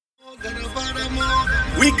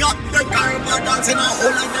We got the carbo dance in a whole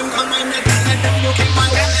of them come and they tell them looking man,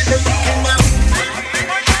 tell them looking man.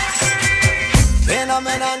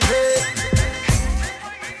 Phenomenon.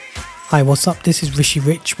 Hi, what's up? This is Rishi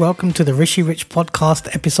Rich. Welcome to the Rishi Rich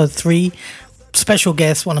Podcast, episode 3. Special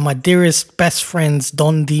guest, one of my dearest best friends,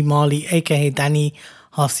 Don D Marley, aka Danny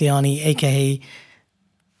Harsiani, aka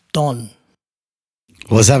Don.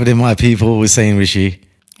 What's happening, my people? We're saying Rishi.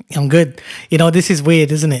 I'm good. You know, this is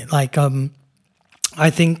weird, isn't it? Like, I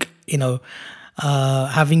think, you know,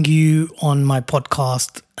 having you on my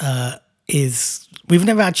podcast is, we've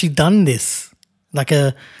never actually done this, like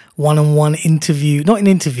a one-on-one interview, not an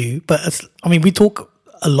interview, but we talk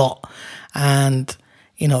a lot, and,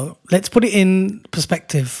 you know, let's put it in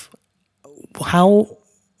perspective.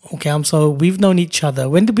 So we've known each other.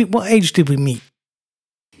 What age did we meet?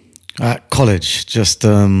 At college, just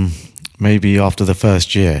maybe after the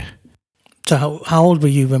first year. So how old were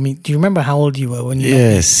you? Do you remember how old you were when you met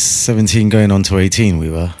me? Yes, 17 going on to 18 we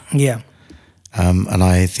were. Yeah. And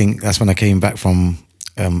I think that's when I came back from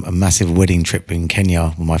a massive wedding trip in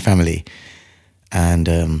Kenya with my family. And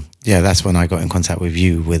that's when I got in contact with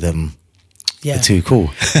you with the Too Cool.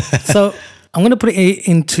 So I'm going to put it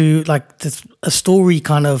into like a story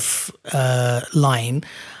kind of line.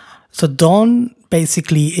 So Don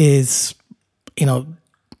basically is, you know,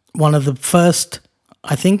 one of the first,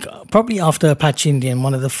 I think probably after Apache Indian,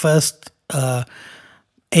 one of the first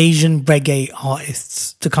Asian reggae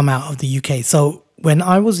artists to come out of the UK. So when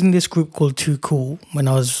I was in this group called Too Cool, when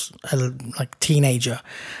I was a teenager,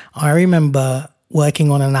 I remember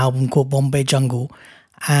working on an album called Bombay Jungle,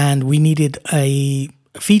 and we needed a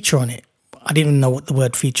feature on it. I didn't even know what the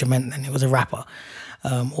word feature meant, and it was a rapper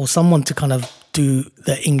or someone to kind of do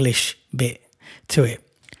the English bit to it.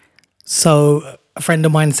 So a friend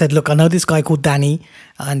of mine said, look, I know this guy called Danny,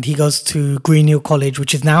 and he goes to Green Hill College,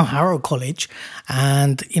 which is now Harrow College,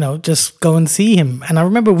 and, you know, just go and see him. And I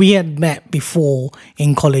remember we had met before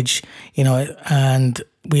in college, you know, and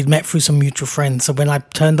we'd met through some mutual friends. So when I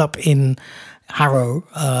turned up in Harrow,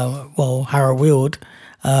 Harrow Weald,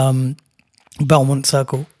 Belmont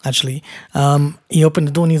Circle, actually, he opened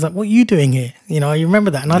the door and he's like, what are you doing here? You know, you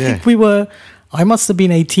remember that? And I think I must have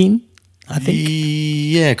been 18. I think.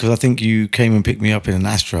 Yeah, because I think you came and picked me up in an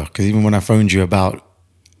Astra. Because even when I phoned you about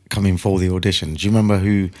coming for the audition, do you remember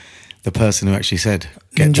who the person who actually said,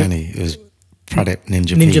 get Danny? It was Pradip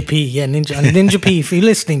Ninja P. Ninja P, yeah, Ninja. And Ninja P, if you're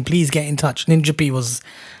listening, please get in touch. Ninja P was,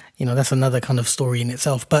 you know, that's another kind of story in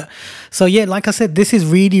itself. But so, yeah, like I said, this is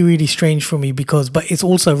really, really strange for me but it's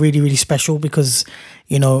also really, really special because,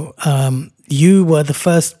 you know, you were the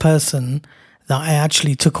first person that I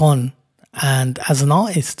actually took on and as an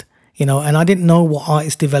artist. You know, and I didn't know what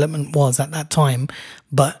artist development was at that time,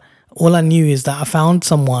 but all I knew is that I found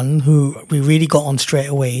someone who we really got on straight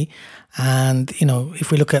away. And, you know, if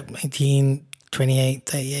we look at 18, 28,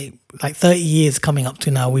 38, like 30 years coming up to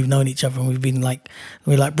now, we've known each other and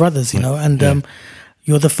we're like brothers, you know, and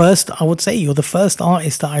you're the first artist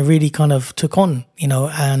that I really kind of took on, you know,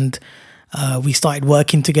 and we started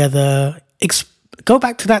working together. Go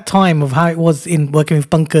back to that time of how it was in working with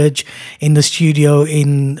Pankaj in the studio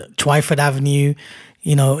in Twyford Avenue,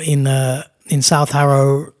 you know, in South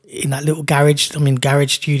Harrow, in that little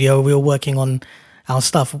garage studio. We were working on our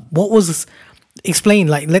stuff. Explain,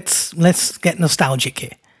 like, let's get nostalgic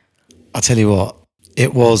here. I'll tell you what,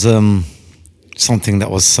 it was something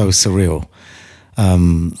that was so surreal.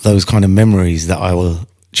 Those kind of memories that I will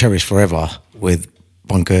cherish forever with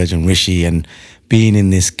Pankaj and Rishi, and being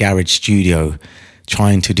in this garage studio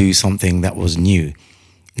trying to do something that was new.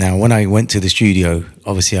 Now, when I went to the studio,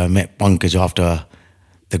 obviously I met Pankaj after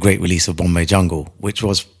the great release of Bombay Jungle, which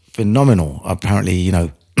was phenomenal. Apparently, you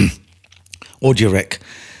know, Audio Rec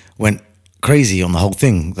went crazy on the whole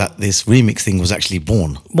thing, that this remix thing was actually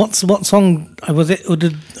born. What song was it?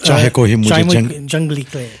 Jungly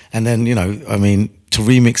Clear. And then, you know, I mean, to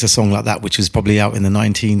remix a song like that, which was probably out in the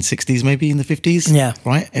 1960s, maybe in the 50s. Yeah.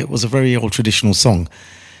 Right? It was a very old traditional song.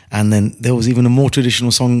 And then there was even a more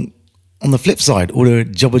traditional song on the flip side, Ure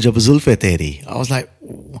Jabba Jabba Zulfe Teri. I was like,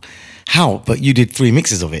 how? But you did 3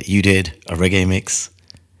 mixes of it. You did a reggae mix,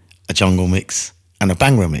 a jungle mix, and a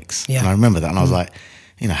Bhangra mix. Yeah. And I remember that. And I was like,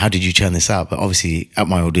 you know, how did you churn this out? But obviously at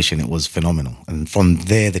my audition, it was phenomenal. And from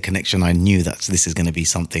there, the connection, I knew that this is going to be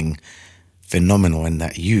something phenomenal and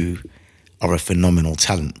that you are a phenomenal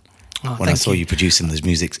talent. When I saw you producing those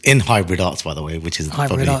musics in hybrid arts, by the way, which is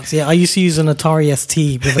hybrid arts. Yeah, I used to use an Atari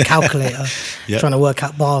ST with a calculator, trying to work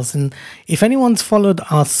out bars. And if anyone's followed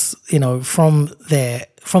us, you know, from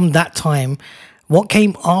that time, what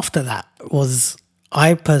came after that was,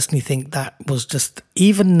 I personally think that was just,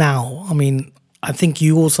 even now, I mean, I think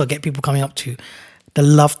you also get people coming up to the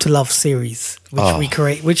Love to Love series, which we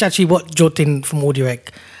create, which actually what Jotin from Audiorec,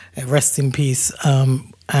 rest in peace,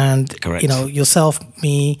 and Correct. you know, yourself,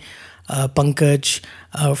 me, Pankaj,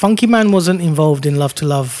 Funky Man wasn't involved in Love to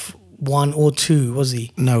Love 1 or 2, was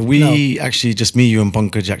he? No, we actually, just me, you and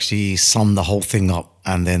Pankaj actually summed the whole thing up.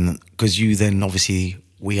 And then, because you then obviously,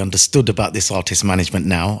 we understood about this artist management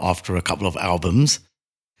now after a couple of albums.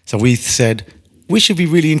 So we said, we should be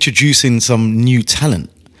really introducing some new talent.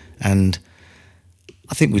 And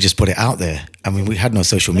I think we just put it out there. I mean, we had no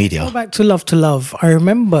social media. Go back to Love. I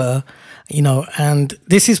remember, you know, and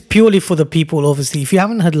this is purely for the people, obviously. If you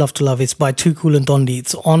haven't heard Love to Love, it's by Too Cool and Don D.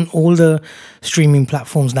 It's on all the streaming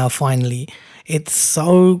platforms now, finally. It's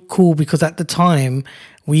so cool because at the time,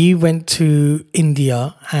 we went to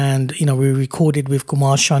India and, you know, we recorded with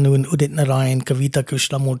Kumar Shanu and Udit Narayan, Kavita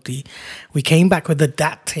Krishnamurti. We came back with a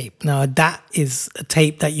DAT tape. Now, a DAT is a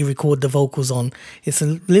tape that you record the vocals on. It's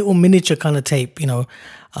a little miniature kind of tape, you know,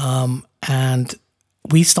 and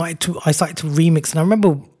I started to remix. And I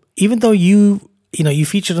remember, even though you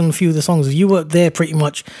featured on a few of the songs, you were there pretty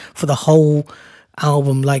much for the whole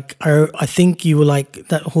album. Like, I think you were like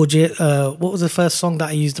that what was the first song that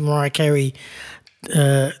I used, the Mariah Carey,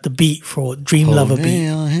 the beat for Dream Lover beat.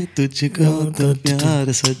 Yeah.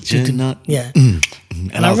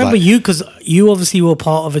 And I remember you, because you obviously were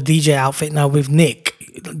part of a DJ outfit now with Nick,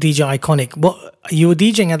 DJ Iconic. What you were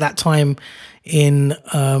DJing at that time in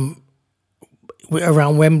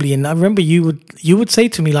around Wembley, and I remember you would say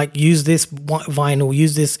to me, like, use this vinyl,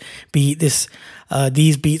 use this beat,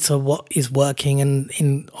 these beats are what is working.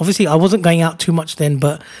 And obviously I wasn't going out too much then,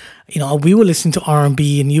 but you know, we were listening to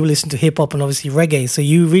R&B and you were listening to hip hop and obviously reggae, so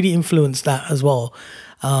you really influenced that as well.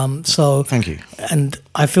 So thank you. And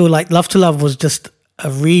I feel like Love to Love was just a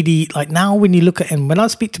really, like, now when you look at, and when I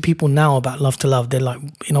speak to people now about Love to Love, they're like,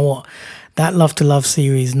 you know what, that Love to Love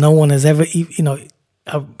series, no one has ever, you know,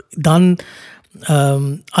 done.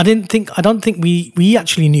 I don't think we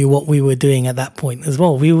actually knew what we were doing at that point as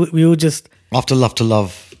well. We were just, after Love to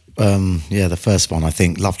Love, the first one, I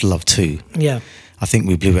think Love to Love 2. Yeah. I think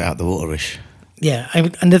we blew it out the waterish. Yeah,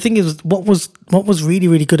 and the thing is, what was really,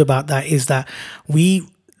 really good about that is that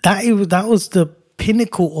that was the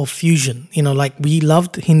pinnacle of fusion. You know, like, we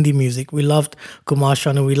loved Hindi music, we loved Kumar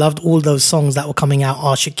Shanu, we loved all those songs that were coming out,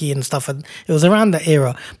 Ashiki and stuff, and it was around that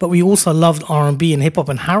era. But we also loved R&B and hip hop,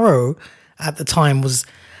 and Harrow at the time was,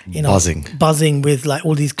 you know, buzzing with like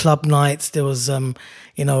all these club nights. There was, I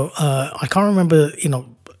can't remember, you know.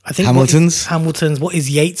 I think Hamilton's. What is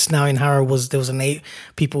Yates now in Harrow there was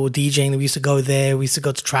people were DJing. We used to go there. We used to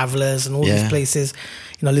go to Travelers and all these places,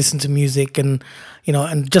 you know, listen to music. And, you know,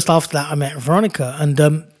 and just after that I met Veronica. And,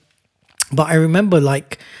 but I remember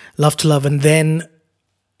like Love to Love. And then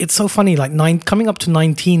it's so funny, like coming up to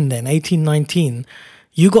 18, 19,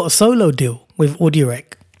 you got a solo deal with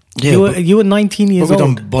Audiorec. Yeah, you were 19 years old.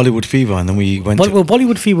 We done Bollywood Fever, and then we went. Well,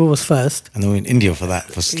 Bollywood Fever was first, and then we were in India for that.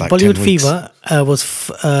 For like Bollywood 10 weeks. Fever was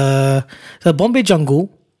so Bombay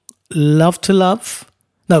Jungle, Love to Love.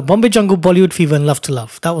 No, Bombay Jungle, Bollywood Fever, and Love to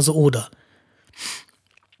Love. That was the order.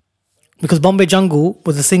 Because Bombay Jungle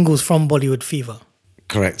was the singles from Bollywood Fever.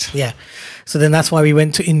 Correct. Yeah, so then that's why we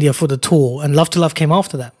went to India for the tour, and Love to Love came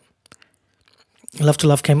after that. Love to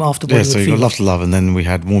Love came after Bollywood Yeah, so you Fever. got Love to Love, and then we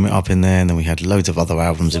had Warm It Up in there, and then we had loads of other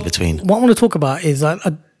albums in between. What I want to talk about is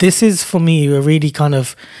this is for me a really kind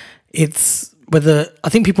of, it's whether, I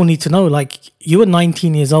think people need to know, like, you were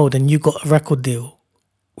 19 years old and you got a record deal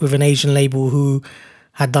with an Asian label who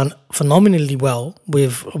had done phenomenally well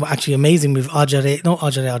with, actually amazing with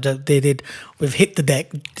they did with Hit the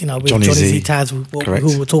Deck, you know, with Johnny Z Taz, who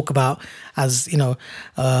we'll talk about, as, you know,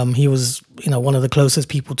 he was, you know, one of the closest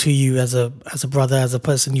people to you as a brother, as a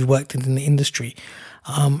person you worked in the industry.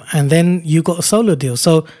 And then you got a solo deal.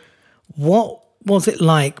 So what was it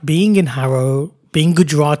like being in Harrow, being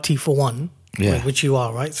Gujarati for one, which you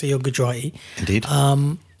are, right? So you're Gujarati. Indeed.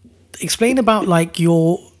 Explain about like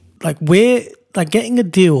where, like, getting a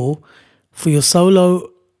deal for your solo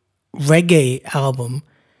reggae album,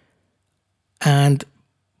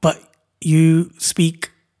 but you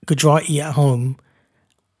speak Gujarati at home,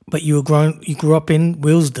 but you grew up in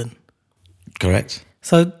Willesden. Correct.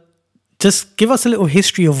 So just give us a little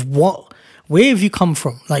history of where have you come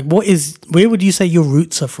from? Like, where would you say your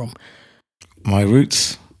roots are from? My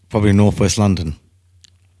roots, probably Northwest London.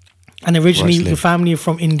 And originally your family are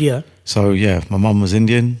from India. So yeah, my mum was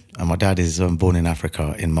Indian and my dad is born in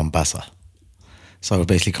Africa in Mombasa. So I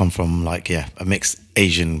basically come from a mixed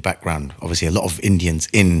Asian background. Obviously a lot of Indians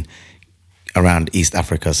around East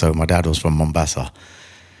Africa. So my dad was from Mombasa.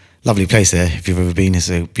 Lovely place there. If you've ever been, it's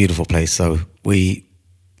a beautiful place. So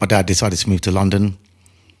my dad decided to move to London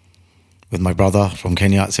with my brother from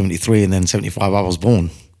Kenya at 73, and then 75 I was born.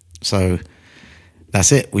 So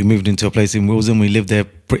that's it. We moved into a place in Wilson. We lived there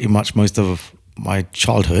pretty much most of my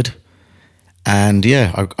childhood. And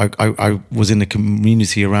yeah, I was in a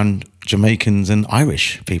community around Jamaicans and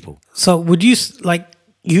Irish people. So would you, like,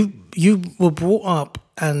 you were brought up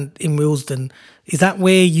and in Willesden, is that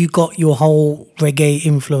where you got your whole reggae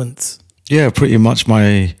influence? Yeah, pretty much.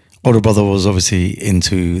 My older brother was obviously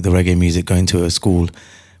into the reggae music, going to a school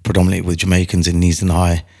predominantly with Jamaicans in Neasden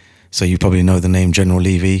High. So you probably know the name General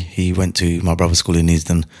Levy. He went to my brother's school in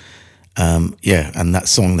Neasden. Yeah, and that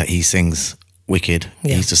song that he sings, Wicked,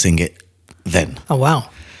 he used to sing it then. Oh, wow.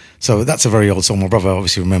 So that's a very old song. My brother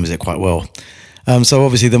obviously remembers it quite well. So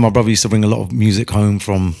obviously then my brother used to bring a lot of music home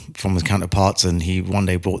from his counterparts, and he one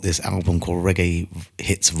day brought this album called Reggae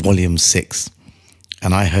Hits Volume 6.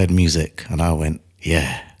 And I heard music and I went,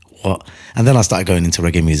 yeah, what? And then I started going into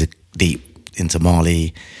reggae music deep, into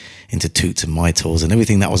Marley, into Toots and Mytals and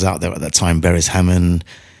everything that was out there at that time, Beres Hammond,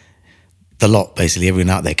 the lot basically, everyone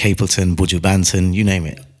out there, Capleton, Buju Banton, you name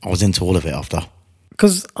it. I was into all of it after.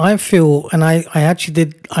 Because I feel, and I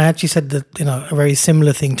actually said that, you know, a very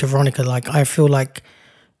similar thing to Veronica. Like, I feel like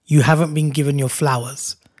you haven't been given your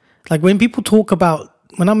flowers. Like, when people talk about,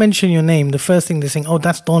 when I mention your name, the first thing they're saying, oh,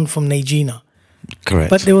 that's Don from Najina. Correct.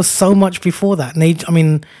 But there was so much before that. I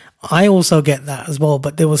mean, I also get that as well,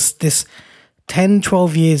 but there was this 10,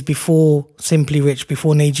 12 years before Simply Rich,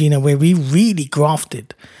 before Najina, where we really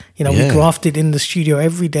grafted. You know, we grafted in the studio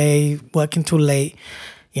every day, working till late.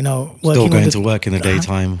 You know, still going to work in the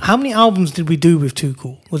daytime. How many albums did we do with Too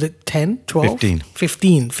Cool? Was it 10, 12?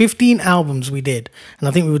 15. 15 albums we did. And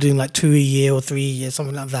I think we were doing like 2 a year or 3 a year,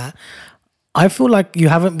 something like that. I feel like you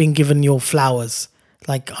haven't been given your flowers.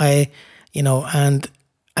 Like you know, and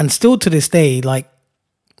still to this day, like,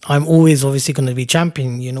 I'm always obviously going to be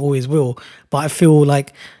champion, you know, always will. But I feel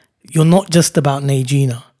like you're not just about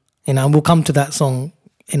Najina. You know, and we'll come to that song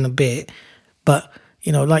in a bit. But,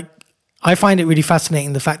 you know, like, I find it really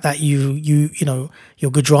fascinating the fact that you know,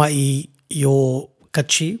 you're Gujarati, you're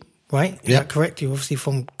Kutchi, right? Is that correct? You're obviously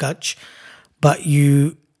from Kutch, but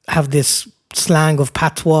you have this slang of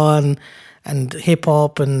patois and hip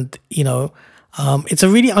hop, and you know, it's a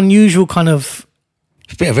really unusual kind of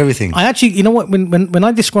a bit of everything. I actually, you know what? When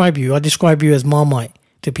I describe you as Marmite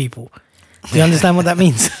to people. Do you understand what that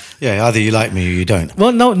means? Yeah, either you like me or you don't.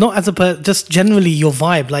 Well, no, not as just generally your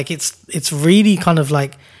vibe. Like it's really kind of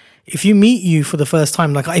like, if you meet you for the first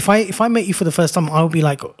time, like if I met you for the first time, I'll be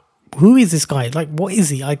like, who is this guy? Like, what is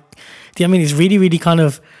he? Do you know what I mean? It's really, really kind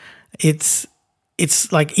of, it's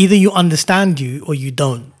like either you understand you or you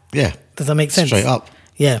don't. Yeah. Does that make sense? Straight up.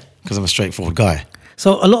 Yeah. Because I'm a straightforward guy.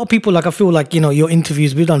 So a lot of people, like, I feel like, you know, your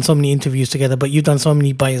interviews, we've done so many interviews together, but you've done so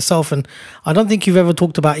many by yourself. And I don't think you've ever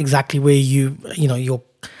talked about exactly where you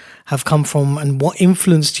have come from and what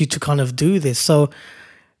influenced you to kind of do this. So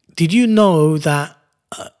did you know that,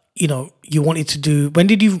 you know, you wanted to do, when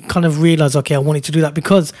did you kind of realize, okay, I wanted to do that?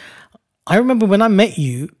 Because I remember when I met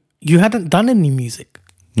you, you hadn't done any music.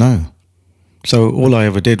 No. So all I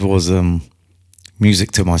ever did was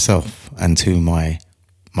music to myself and to my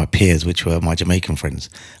peers, which were my Jamaican friends.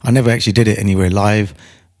 I never actually did it anywhere live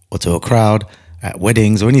or to a crowd, at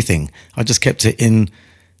weddings or anything. I just kept it in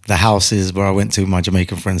the houses where I went to, my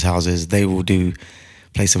Jamaican friends' houses. They will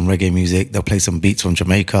play some reggae music. They'll play some beats from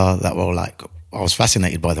Jamaica that were like, I was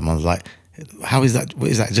fascinated by them. I was like, how is that? What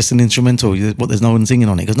is that? Just an instrumental? What? There's no one singing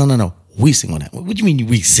on it? He goes, no, we sing on it. What do you mean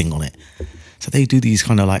we sing on it? So they do these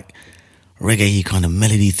kind of like reggae kind of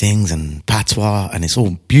melody things and patois, and it's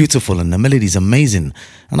all beautiful and the melody's amazing.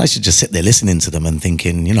 And I should just sit there listening to them and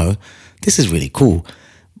thinking, you know, this is really cool.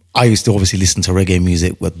 I used to obviously listen to reggae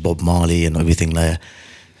music with Bob Marley and everything there.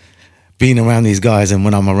 Being around these guys, and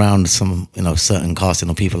when I'm around some, you know, certain casting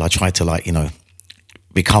of people, I try to, like, you know,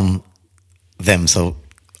 become them, so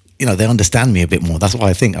you know they understand me a bit more. That's what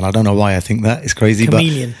I think, and I don't know why I think that. It's crazy.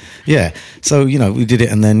 Chameleon. But yeah, so you know we did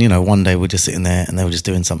it, and then you know one day we're just sitting there and they were just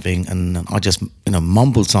doing something, and I just, you know,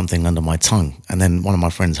 mumbled something under my tongue, and then one of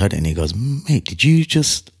my friends heard it and he goes, mate, did you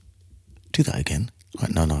just do that again?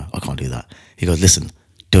 I'm like, no, I can't do that. He goes, listen,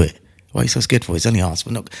 do it. Why are you so scared for? It's only us.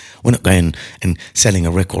 We're not going and selling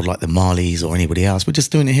a record like the Marleys or anybody else. We're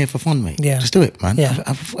just doing it here for fun, mate. Yeah. Just do it, man. Yeah.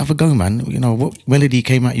 Have a go, man. You know what melody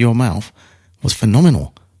came out of your mouth was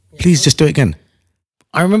phenomenal. Please just do it again.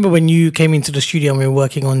 I remember when you came into the studio and we were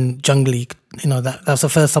working on Jungly, you know, that was the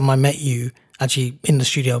first time I met you actually in the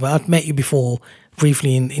studio. But I'd met you before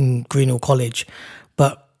briefly in Greenhill College.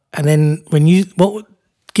 And then when you,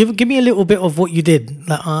 give me a little bit of what you did.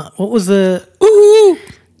 Like, what was the... Ooh.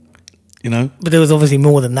 you know. But there was obviously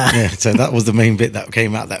more than that. Yeah, so that was the main bit that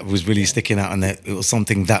came out that was really sticking out, and that it was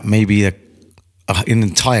something that maybe an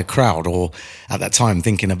entire crowd, or at that time,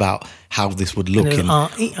 thinking about how this would look. Was it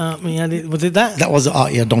that? That was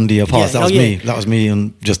Don D Marley. That was me. That was me,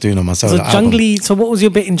 and just doing it myself. So Jungly. So what was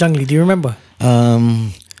your bit in Jungly? Do you remember?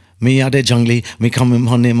 Me out there jungly, me come in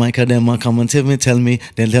honey, my them come and tell me,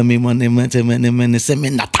 then tell me my name, say me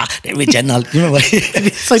nata, the original. You remember?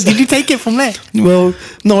 So did you take it from there? Well,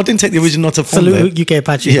 no, I didn't take the original nata from there. Salute UK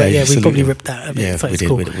Apache, but we probably ripped that a bit. Yeah, so we it's did.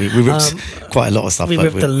 cool. We ripped quite a lot of stuff. We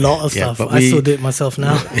ripped a lot of stuff. I still do it myself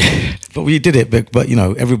now. But we did it, but you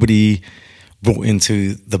know, everybody brought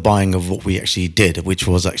into the buying of what we actually did, which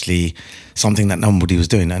was actually something that nobody was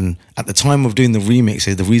doing. And at the time of doing the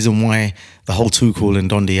remixes, the reason why the whole Too Cool and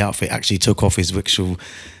Don D outfit actually took off is because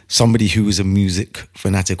somebody who is a music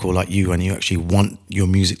fanatical like you, and you actually want your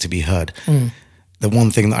music to be heard. The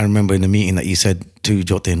one thing that I remember in the meeting that you said to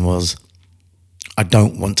Jotin was, I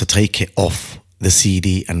don't want to take it off the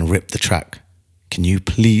CD and rip the track. Can you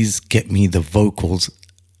please get me the vocals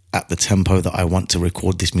at the tempo that I want to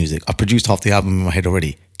record this music? I produced half the album in my head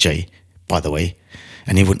already, Jay, by the way,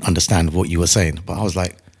 and he wouldn't understand what you were saying. But I was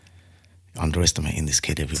like, underestimating this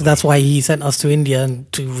kid. Everybody. So that's why he sent us to India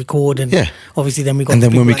and to record, and obviously then we got. And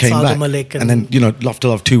then when we like came Saga back, Malik and then you know, Love to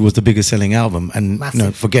Love 2 was the biggest selling album, and massive. you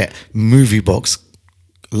know, forget Movie Box,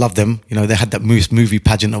 love them. You know, they had that movie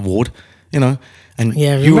pageant award. You know, and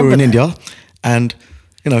you were in India, and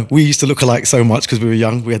you know, we used to look alike so much because we were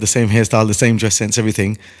young. We had the same hairstyle, the same dress sense,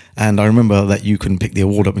 everything. And I remember that you couldn't pick the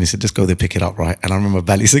award up, and he said, just go there, pick it up, right? And I remember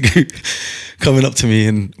Bali Sagu coming up to me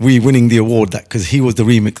and we winning the award that because he was the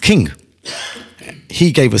remix king.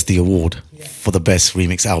 He gave us the award for the best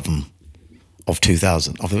remix album of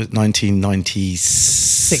 2000, of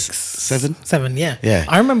 1996. Seven, yeah. Yeah.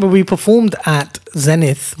 I remember we performed at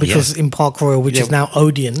Zenith, which was in Park Royal, which is now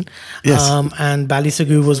Odeon. Yes. And Bali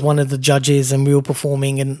Sagu was one of the judges, and we were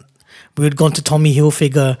performing, and we had gone to Tommy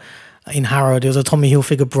Hilfiger in Harrow. There was a Tommy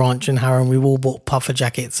Hilfiger branch in Harrow, and we all bought puffer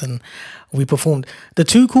jackets and we performed. The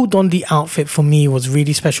Too Cool Don D outfit for me was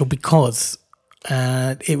really special because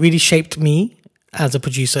it really shaped me as a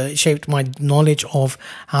producer. It shaped my knowledge of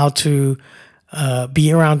how to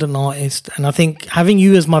be around an artist. And I think having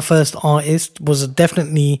you as my first artist was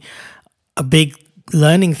definitely a big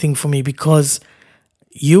learning thing for me, because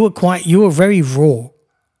you were very raw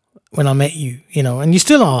when I met you, you know, and you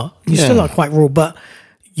still are quite raw, but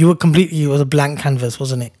it was a blank canvas,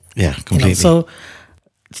 wasn't it? Yeah, completely. You know, so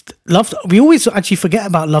we always actually forget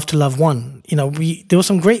about Love to Love 1. You know, there were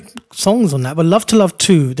some great songs on that, but Love to Love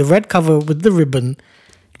 2, the red cover with the ribbon,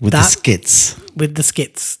 the skits. With the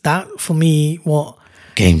skits. That for me, what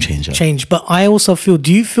game changer. Changed. But I also feel,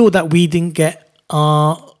 do you feel that we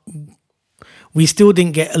still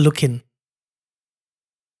didn't get a look in?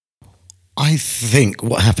 I think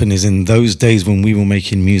what happened is in those days when we were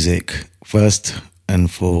making music, first and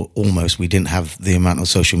foremost, we didn't have the amount of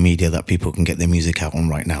social media that people can get their music out on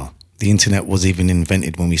right now. The internet was even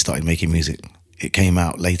invented when we started making music. It came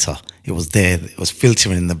out later. It was there. It was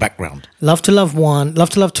filtering in the background. Love to Love 1, Love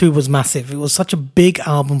to Love 2 was massive. It was such a big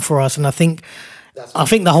album for us, and I think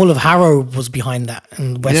the whole of Harrow was behind that,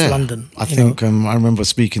 in West London. I think I remember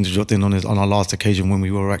speaking to Jotin on our last occasion when we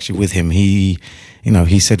were actually with him. He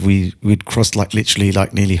said we'd crossed literally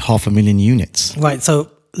nearly 500,000 units. Right. So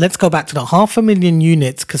let's go back to that 500,000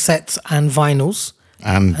 units, cassettes and vinyls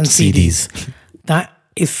and CDs. That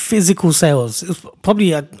is physical sales. It's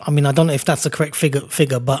probably, I don't know if that's the correct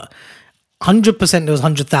figure, but 100% there was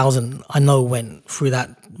 100,000 I know went through that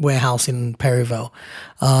warehouse in Perryville,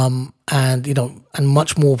 and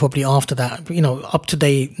much more probably after that. Up to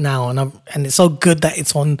date now, and it's so good that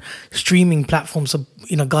it's on streaming platforms. So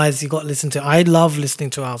guys, you got to listen to it. I love listening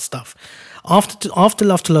to our stuff. After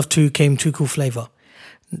Love to Love 2 came Too Cool Flavor,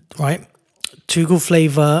 right? Too Cool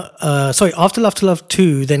Flavor. After Love to Love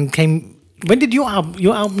 2, then came. When did your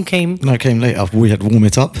album came? No, it came later. We had Warm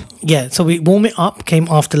It Up. Yeah, so Warm It Up came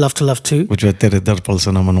after Love to Love 2. Which had Dere Darpal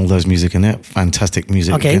Sanam and all those music in it. Fantastic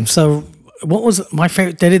music. Okay, again. So what was my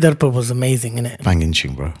favorite? Dere Darpal was amazing in it. Banging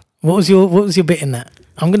tune, bro. What was your bit in that?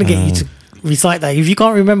 I'm gonna get you to recite that. If you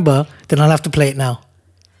can't remember, then I'll have to play it now.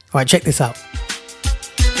 All right, check this out.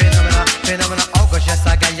 Phenomena, oh gosh, yes,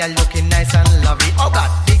 I got you looking nice and lovely. Oh God,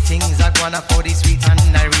 big things are gonna for the sweet and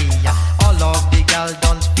Naria. All of the girls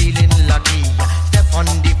don't feeling lucky. Step on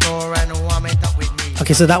the floor and warm it up with me.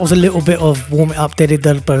 Okay, so that was a little bit of Warm It Up,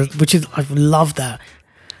 which is, I love that.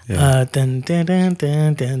 Yeah.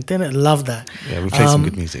 Love that. Yeah, we played some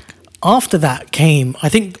good music. After that came, I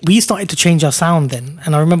think we started to change our sound then.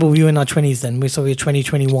 And I remember we were in our 20s then. We were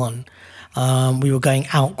 2021. We were going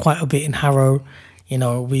out quite a bit in Harrow. You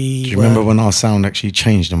know, Do you remember when our sound actually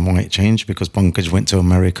changed and why it changed? Because Pankaj went to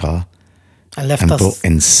America and left and us. brought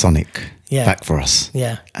Ensonic Yeah. back for us.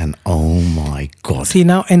 Yeah. And oh my God. See,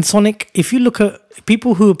 now Ensonic, if you look at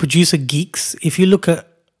people who are producer geeks, if you look at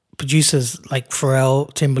producers like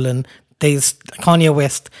Pharrell, Timbaland, there's Kanye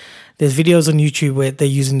West, there's videos on YouTube where they're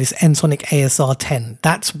using this Ensonic ASR 10.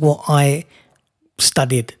 That's what I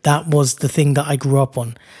studied. That was the thing that I grew up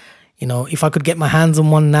on. You know, if I could get my hands on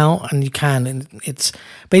one now, and you can, and it's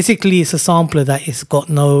basically, it's a sampler that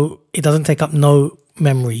it doesn't take up no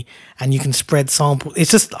memory, and you can spread sample. It's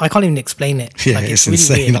just, I can't even explain it. Yeah, it's really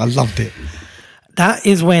insane. Weird. I loved it. That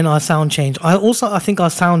is when our sound changed. I think our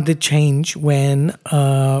sound did change when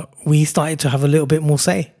we started to have a little bit more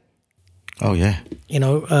say. Oh yeah. You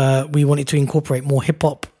know, we wanted to incorporate more hip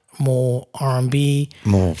hop, more R&B,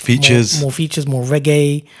 more features, more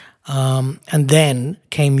reggae. And then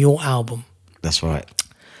came your album. That's right.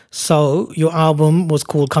 So your album was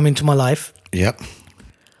called Come Into My Life. Yep.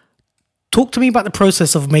 Talk to me about the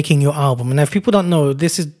process of making your album. And if people don't know,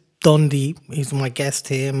 this is Don D. He's my guest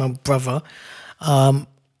here, my brother.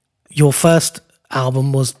 Your first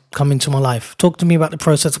album was Come Into My Life. Talk to me about the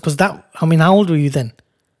process. Because how old were you then?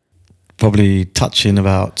 Probably touching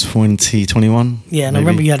about 20, 21. Yeah, and maybe. I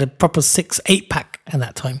remember you had a proper 6-8 pack at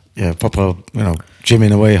that time. Yeah, proper,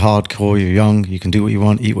 gymming away hardcore. You're young, you can do what you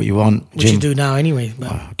want, eat what you want. Which you do now anyway.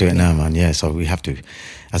 Do it now, man. Yeah, so we have to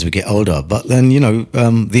as we get older. But then,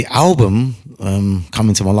 the album, Come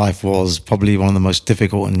Into My Life, was probably one of the most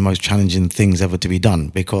difficult and most challenging things ever to be done,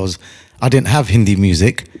 because I didn't have Hindi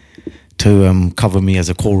music to cover me as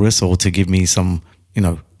a chorus or to give me some,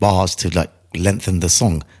 bars to lengthen the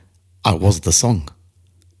song. I was the song.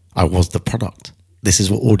 I was the product. This is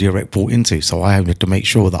what Audio Rec brought into. So I had to make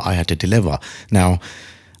sure that I had to deliver. Now,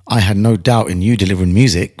 I had no doubt in you delivering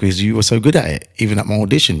music because you were so good at it. Even at my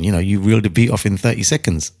audition, you reeled a beat off in 30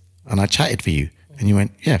 seconds and I chatted for you. And you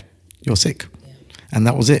went, yeah, you're sick. Yeah. And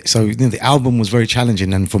that was it. So the album was very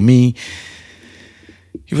challenging. And for me,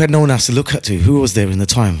 you had no one else to look at to. Who was there in the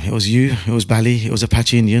time? It was you, it was Bali, it was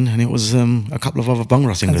Apache Indian, and it was a couple of other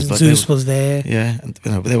Bhangra singers. And Zeus was there. Yeah,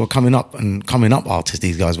 and, they were coming up artists.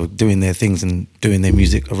 These guys were doing their things and doing their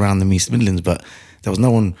music around the East Midlands, but there was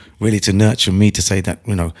no one really to nurture me to say that,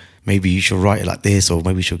 maybe you should write it like this or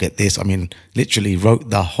maybe you should get this. I mean, literally wrote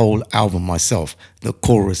the whole album myself. The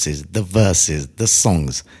choruses, the verses, the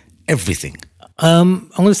songs, everything. I'm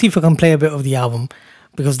going to see if I can play a bit of the album,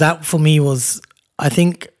 because that for me was... I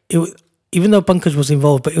think even though Pankaj was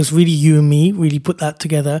involved, but it was really you and me really put that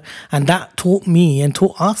together, and that taught me and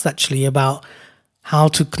taught us actually about how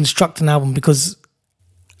to construct an album. Because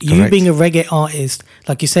you Correct. being a reggae artist,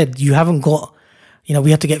 like you said, you haven't got,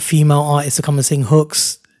 we had to get female artists to come and sing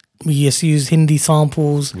hooks. We just use Hindi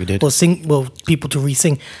samples. We did. Or people to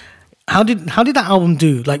re-sing. How did that album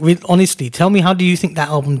do? Honestly, tell me, how do you think that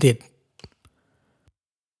album did?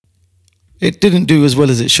 It didn't do as well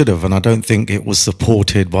as it should have, and I don't think it was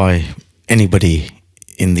supported by anybody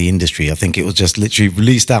in the industry. I think it was just literally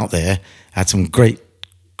released out there, had some great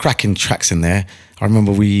cracking tracks in there. I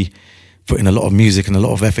remember we put in a lot of music and a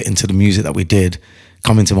lot of effort into the music that we did.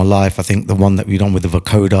 Come Into My Life, I think the one that we done with the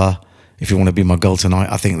vocoder, If You Want to Be My Girl Tonight,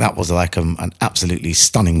 I think that was an absolutely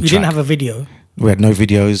stunning track. You didn't have a video? We had no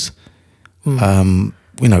videos.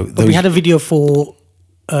 But we had a video for...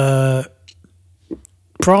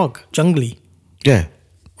 Prague, Jungly. Yeah.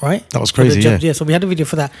 Right? That was crazy, yeah. Yeah, so we had a video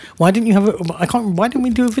for that. Why didn't you have why didn't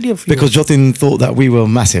we do a video for you? Because Jotin thought that we were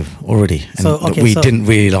massive already. And we didn't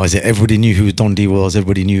realise it. Everybody knew who Don D was.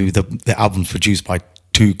 Everybody knew the album's produced by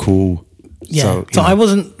Too Cool. Yeah. So I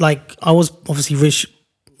wasn't I was obviously Rich,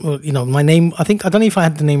 my name, I don't know if I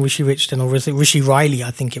had the name Rishi Rich then, or was it Rishi Riley,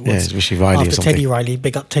 I think it was. Yeah, it's Rishi Riley after or something. Teddy Riley,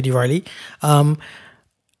 big up Teddy Riley.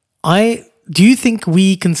 Do you think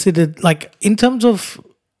we considered, in terms of,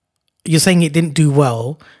 you're saying it didn't do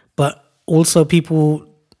well, but also people,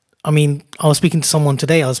 I was speaking to someone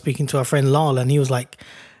today, I was speaking to our friend Lal, and he was like,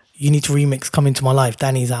 you need to remix Come Into My Life,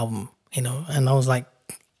 Danny's album, and I was like,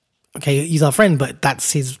 okay, he's our friend, but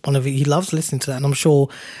that's he loves listening to that, and I'm sure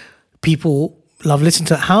people love listening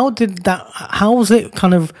to that. How was it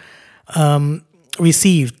kind of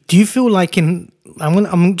received? Do you feel like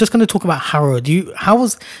I'm just going to talk about Harrow. Do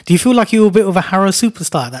you feel like you were a bit of a Harrow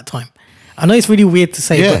superstar at that time? I know it's really weird to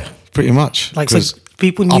say, yeah, but pretty much. So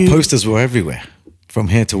people knew. Our posters were everywhere, from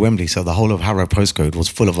here to Wembley. So the whole of Harrow postcode was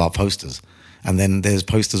full of our posters. And then there's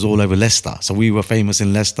posters all over Leicester. So we were famous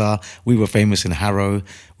in Leicester. We were famous in Harrow.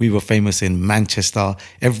 We were famous in Manchester.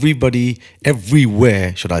 Everybody,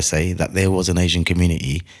 everywhere, should I say, that there was an Asian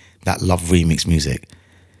community that loved remix music.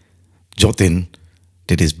 Jotin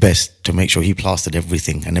did his best to make sure he plastered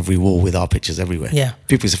everything and every wall with our pictures everywhere. Yeah.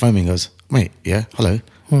 People used to phone me and goes, mate, yeah, hello.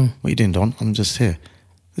 What are you doing, Don? I'm just here.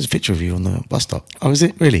 There's a picture of you on the bus stop. Oh, is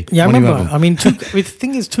it? Really? Yeah, I What new remember. album? I mean, the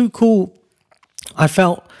thing is, Too Cool, I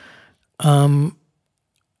felt, I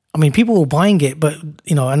mean, people were buying it, but,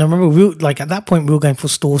 and I remember at that point, we were going for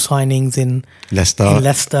store signings in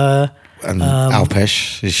Leicester. And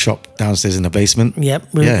Alpesh, his shop downstairs in the basement. Yep.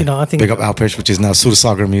 Yeah. I think. Big up Alpesh, which is now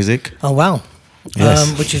Sursaga Music. Oh, wow.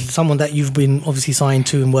 Yes. Which is someone that you've been obviously signed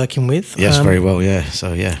to and working with. Yes, very well, yeah.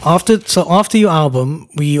 So, yeah. After your album,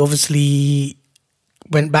 we obviously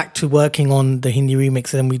went back to working on the Hindi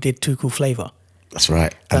remix, and then we did Too Cool Flavor. That's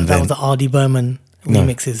right. And that was the R.D. Berman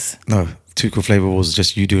remixes. No, Too Cool Flavor was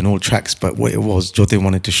just you doing all tracks, but what it was, Jyothi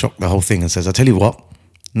wanted to shock the whole thing and says, I tell you what,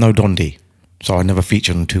 no Don D. So I never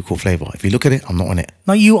featured on Too Cool Flavor. If you look at it, I'm not on it.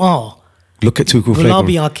 No, you are. Look at Too Cool Flavor.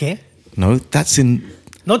 Gulabi Aake. No, that's in...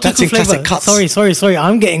 Not that's Too in Cool Flavor. Classic Cuts. Sorry.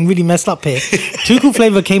 I'm getting really messed up here. Too Cool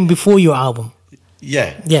Flavor came before your album.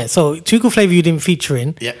 Yeah. Yeah, so Too Cool Flavor you didn't feature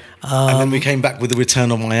in. Yeah. And then we came back with the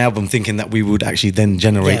return of my album thinking that we would actually then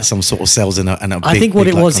generate some sort of sales and a big... I think what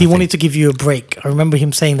big it was, kind he of wanted thing. to give you a break. I remember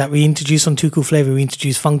him saying that we introduced on Too Cool Flavor, we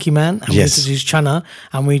introduced Funky Man, and we introduced Chana,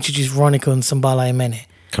 and we introduced Veronica and Sambala Emene.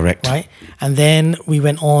 Correct. Right? And then we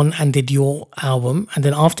went on and did your album. And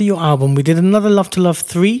then after your album, we did another Love to Love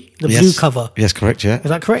 3, the blue cover. Yes, correct, yeah. Is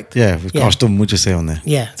that correct? Yeah, with Gosh Dum, would you say on there?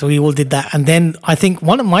 Yeah, so we all did that. And then I think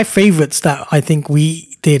one of my favorites that I think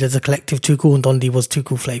we did as a collective, Too Cool and Don D, was Too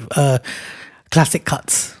Cool Flavor. Classic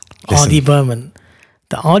Cuts, R.D. Berman.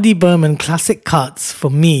 The R.D. Berman Classic Cuts for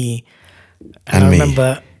me, and I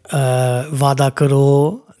remember Vada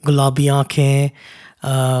Karo, Gulabi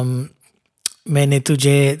Aankhein, Maine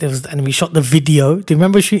Tujhe, and we shot the video. Do you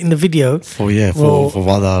remember shooting the video? For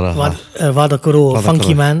Vada. Vada Karo,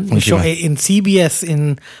 Funky Man. We shot Man. it in CBS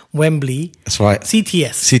in Wembley. That's right.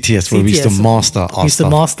 CTS, where we used to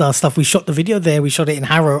master our stuff. We shot the video there. We shot it in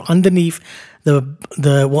Harrow underneath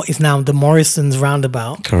the what is now the Morrison's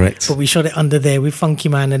roundabout. Correct. But we shot it under there with Funky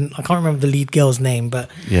Man, and I can't remember the lead girl's name,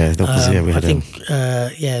 but yeah, that was we had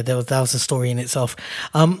that was a story in itself.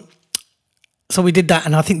 So we did that,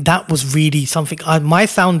 and I think that was really something. My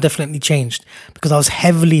sound definitely changed because I was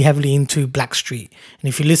heavily into Blackstreet. And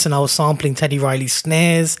if you listen, I was sampling Teddy Riley's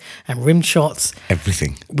snares and rim shots.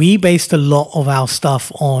 Everything. We based a lot of our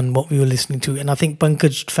stuff on what we were listening to, and I think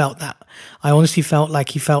Pankaj felt that. I honestly felt like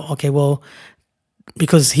he felt, okay, well,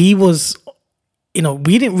 because he was,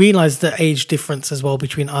 we didn't realize the age difference as well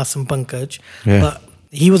between us and Pankaj, but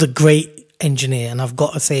he was a great engineer, and I've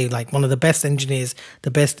got to say, like, one of the best engineers, the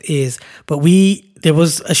best ears. But there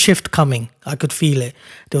was a shift coming. I could feel it.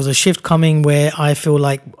 There was a shift coming where I feel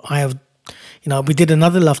like we did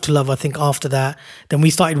another Love to Love, I think, after that. Then we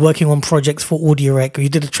started working on projects for Audio Rec. We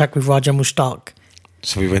did a track with Raja Mushtaq.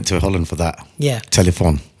 So we went to Holland for that. Yeah.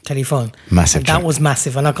 Telephone. Massive. And that was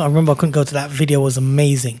massive. And I remember I couldn't go to that. Video was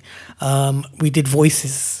amazing. We did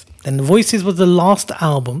Voices. Then the Voices was the last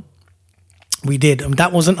album we did.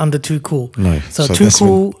 That wasn't under Too Cool. No. So Too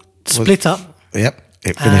Cool split up. Yep.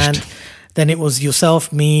 It finished. And then it was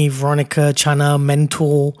yourself, me, Veronica, Chana,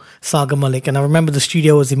 Mentor, Saga Malik. And I remember the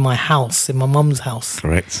studio was in my house, in my mum's house.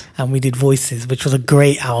 Correct. And we did Voices, which was a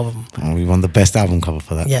great album. And we won the best album cover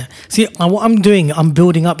for that. Yeah. See, what I'm doing, I'm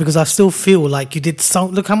building up because I still feel like you did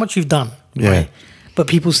look how much you've done. Yeah. Right? But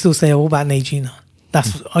people still say, what about Najina?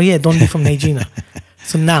 Don D from Najina.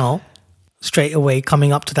 So now, straight away,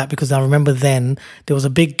 coming up to that, because I remember then there was a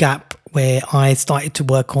big gap where I started to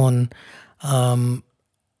work on...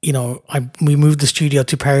 we moved the studio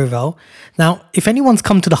to Perivale. Now, if anyone's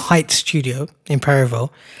come to the Heights studio in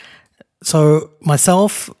Perivale, so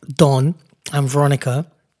myself, Don, and Veronica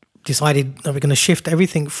decided that we're going to shift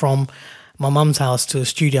everything from my mum's house to a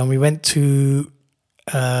studio, and we went to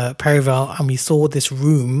Perivale, and we saw this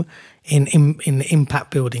room in the Impact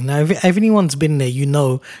building. Now, if anyone's been there, you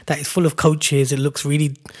know that it's full of coaches. It looks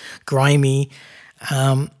really grimy,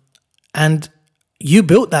 and you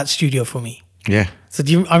built that studio for me. Yeah. So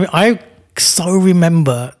I so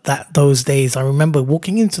remember those days. I remember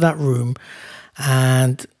walking into that room,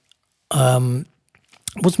 and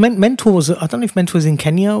Mentor was, I don't know if Mentor was in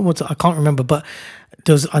Kenya, I can't remember, but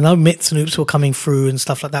I know Mitts and Oops were coming through and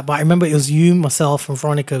stuff like that, but I remember it was you, myself, and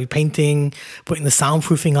Veronica painting, putting the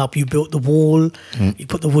soundproofing up. You built the wall, you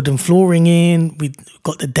put the wooden flooring in, we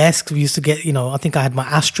got the desks. We used to get, I think I had my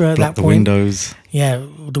Astra at that point. The windows. Yeah,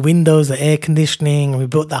 the windows, the air conditioning, and we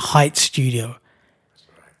built that Heights studio.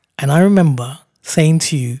 And I remember saying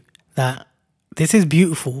to you that this is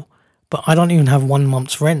beautiful, but I don't even have 1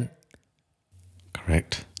 month's rent.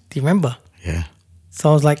 Correct. Do you remember? Yeah. So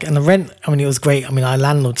I was like, and the rent, I mean, it was great. I mean, our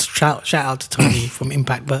landlords, shout out to Tony from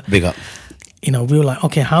Impact, but Big up. you know, we were like,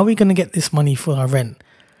 okay, how are we going to get this money for our rent?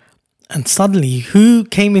 And suddenly, who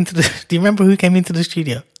came into the, do you remember who came into the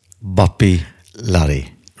studio? Bappy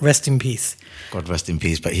Larry. Rest in peace. God rest in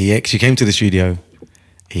peace. But he actually came to the studio.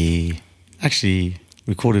 He actually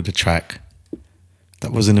recorded a track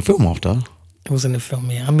that was in the film after. It was in the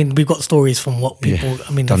film, yeah. I mean, we've got stories from what people,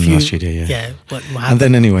 I mean, done a in few, our studio, yeah. Yeah. What And happened.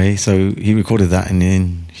 then anyway, so he recorded that and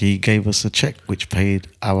then he gave us a check which paid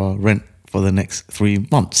our rent for the next 3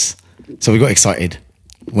 months. So we got excited.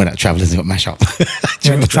 Went out Travellers and got mash up.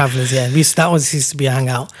 We went to Travellers, yeah. That used to be a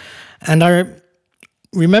hangout. And I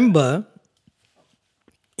remember,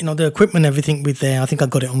 you know, the equipment, everything with there, I think I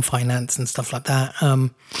got it on finance and stuff like that.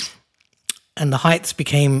 And the Heights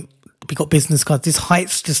we got business cards. This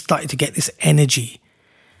Heights just started to get this energy.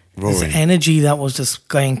 Roaring. This energy that was just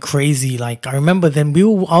going crazy. Like, I remember then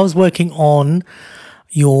I was working on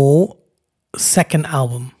your second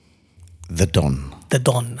album, The Don. The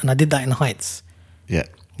Don, and I did that in Heights. Yeah,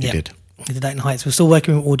 you did. I did that in Heights. We were still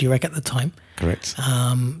working with Audio Rec at the time. Correct.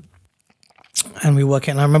 And we were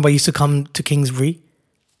working, and I remember I used to come to Kingsbury.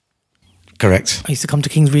 Correct. I used to come to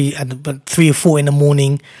Kingsbury at about 3 or 4 in the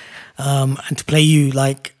morning and to play you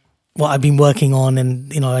like what I've been working on,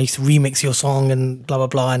 and you know, I used to remix your song and blah blah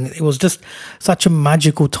blah, and it was just such a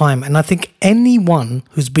magical time. And I think anyone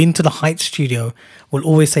who's been to the Heights studio will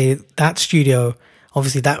always say that studio,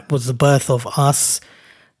 obviously that was the birth of us,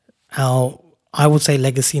 our, I would say,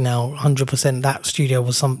 legacy now, 100%. That studio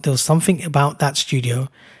was there was something about that studio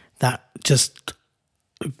that just,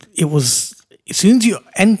 it was, as soon as you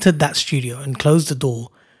entered that studio and closed the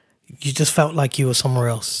door, you just felt like you were somewhere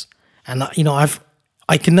else. And you know,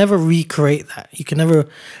 I can never recreate that. You can never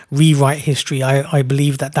rewrite history. I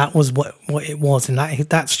believe that was what it was, and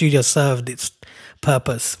that studio served its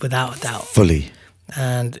purpose without a doubt. Fully.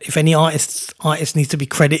 And if any artist needs to be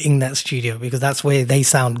crediting that studio, because that's where they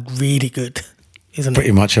sound really good, isn't Pretty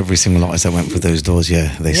it? much every single artist that went through those doors,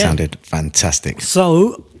 they sounded fantastic.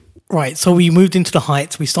 So, right, so we moved into the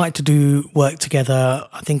Heights. We started to do work together.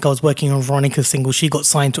 I think I was working on Veronica's single. She got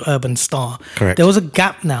signed to Urban Star. Correct. There was a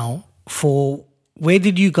gap now for, where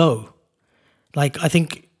did you go? Like, I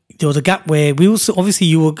think there was a gap where obviously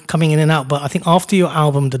you were coming in and out, but I think after your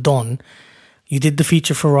album, The Don, you did the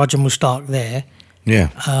feature for Raja Mushtaq there. Yeah.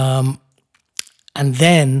 And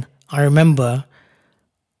then I remember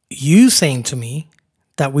you saying to me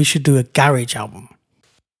that we should do a garage album.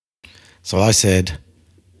 So I said,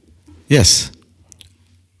 yes.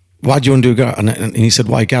 Why do you want to do garage? And he said,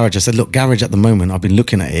 why garage? I said, look, garage at the moment, I've been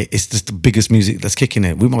looking at it. It's just the biggest music that's kicking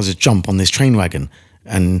it. We might as well jump on this train wagon.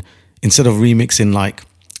 And instead of remixing like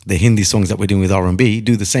the Hindi songs that we're doing with R&B,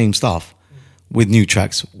 do the same stuff with new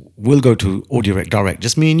tracks. We'll go to Audio Rec direct,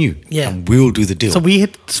 just me and you. Yeah. And we'll do the deal. So we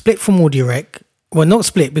had split from Audio Rec. Well, not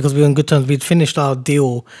split because we were on good terms. We'd finished our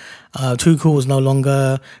deal. Too Cool was no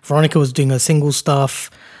longer. Veronica was doing her single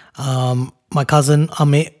stuff. My cousin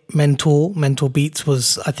Amit, Mentor Beats,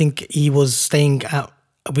 was, I think he was staying out.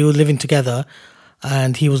 We were living together,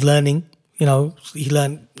 and he was learning. You know, he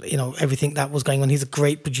learned, you know, everything that was going on. He's a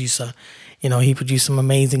great producer. You know, he produced some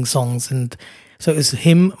amazing songs, and so it was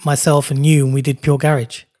him, myself, and you, and we did Pure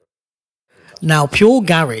Garage. Now, Pure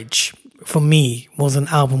Garage for me was an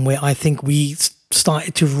album where I think we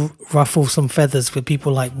started to ruffle some feathers with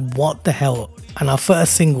people like, what the hell? And our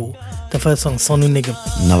first single, the first song, Sonu Nigam.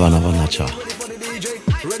 Nava Nava Nacha.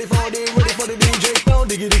 Ready for the DJ. Down,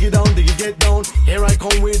 diggy, diggy, down, diggy, get down. Here I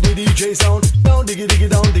come with the DJ sound. Down, diggy, diggy,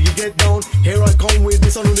 down, diggy, get down. Here I come with the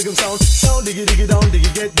Sonu Nigam sound. Down, diggy, diggy, down,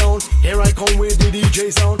 diggy, get down. Here I come with the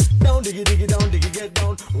DJ sound. Down, diggy, diggy, down, diggy, get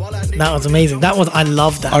down. That was amazing. I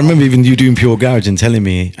loved that. I remember even you doing Pure Garage and telling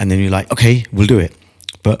me, and then you're like, okay, we'll do it.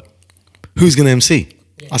 But who's going to MC?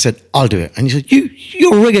 I said, I'll do it. And you said,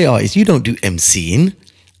 you're a reggae artist. You don't do MCing.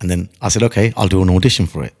 And then I said, okay, I'll do an audition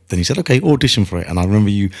for it. Then you said, okay, audition for it. And I remember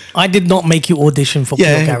you... I did not make you audition for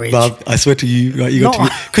Pure Garage. But I swear to you, right, you got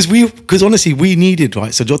to... Because honestly, we needed,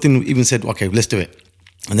 right? So Jotin even said, okay, let's do it.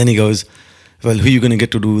 And then he goes, well, who are you going to get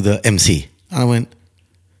to do the MC? And I went,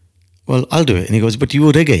 well, I'll do it. And he goes, but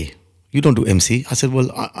you're reggae. You don't do MC. I said, well,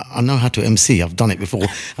 I know how to MC. I've done it before.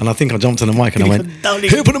 And I think I jumped on the mic and I went,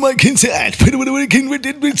 hey, put the mic inside. Put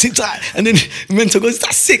the inside. And then Mentor goes,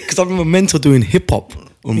 that's sick. Because I remember Mentor doing hip hop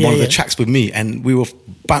on one of the tracks with me, and we were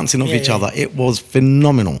bouncing off each other. It was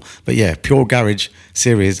phenomenal. But yeah, Pure Garage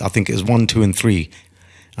series, I think it was 1, 2, and 3.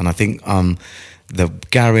 And I think the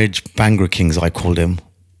Garage Bhangra Kings, I called him,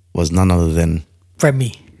 was none other than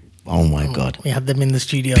Remy. Oh my God. We had them in the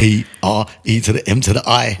studio. P-R-E to the M to the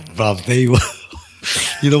I, bruv. They were,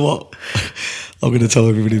 you know what? I'm going to tell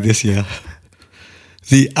everybody this, yeah.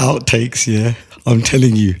 The outtakes, yeah. I'm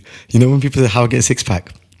telling you. You know when people say, how I get a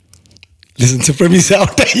six-pack? Listen to Premier's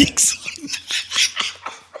outtakes.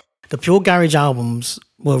 The Pure Garage albums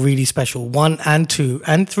were really special. 1 and 2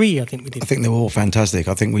 and 3, I think we did. I think they were all fantastic.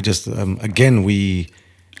 I think we just, again, we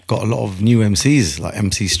got a lot of new MCs, like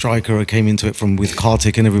MC Striker came into it with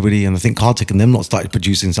Kartik and everybody, and I think Kartik and them lot started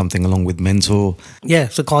producing something along with Mentor. Yeah,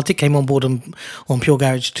 so Kartik came on board on Pure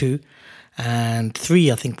Garage 2 and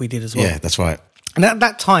 3, I think we did as well. Yeah, that's right. And at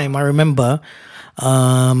that time, I remember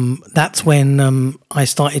that's when I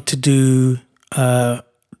started to do the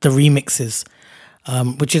remixes,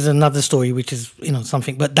 which is another story, which is,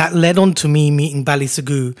 something. But that led on to me meeting Bally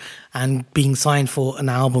Sagoo and being signed for an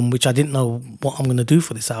album, which I didn't know what I'm going to do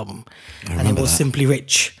for this album. And it was that. Simply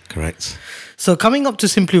Rich. Correct. So coming up to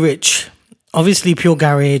Simply Rich, obviously Pure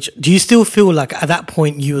Garage, do you still feel like at that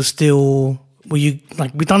point you were still...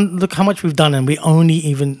 look how much we've done, and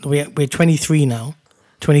we're 23 now,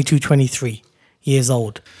 22, 23 years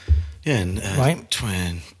old. Yeah, and, right?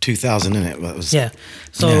 2000, innit? That was, yeah.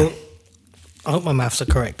 So I hope my maths are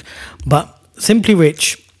correct. But Simply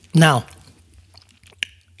Rich, now,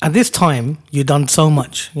 at this time, you've done so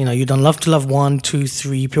much. You've done Love to Love 1, 2,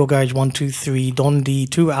 3, Pure Garage 1, 2, 3, Don D,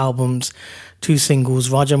 2 albums, 2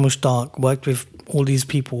 singles, Raja Mushtaq, worked with all these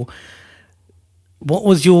people. What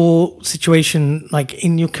was your situation like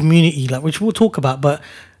in your community, which we'll talk about, but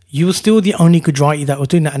you were still the only Gujarati that was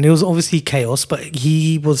doing that, and it was obviously chaos, but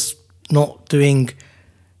he was doing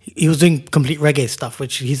complete reggae stuff,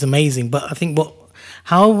 which he's amazing. But I think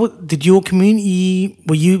how did your community,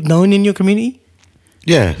 were you known in your community?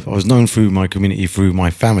 Yeah, I was known through my community, through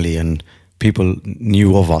my family, and people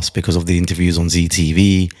knew of us because of the interviews on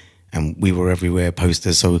ZTV, and we were everywhere,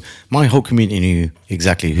 posters. So my whole community knew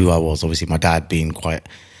exactly who I was. Obviously, my dad being quite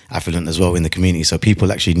affluent as well in the community, so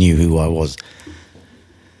people actually knew who I was.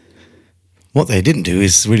 What they didn't do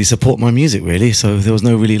is really support my music, really. So there was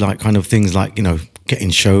no really things like, getting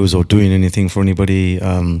shows or doing anything for anybody.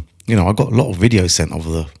 I got a lot of videos sent of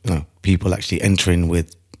the, people actually entering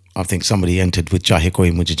with, I think somebody entered with Chahe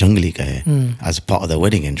Koi Mujhe Jangli Kahe as part of their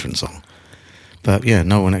wedding entrance song. But yeah,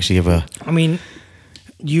 no one actually ever... I mean,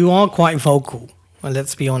 you are quite vocal, well,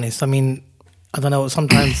 let's be honest. I mean, I don't know,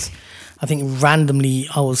 sometimes I think randomly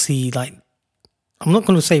I will see I'm not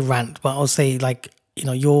going to say rant, but I'll say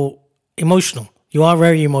you're emotional. You are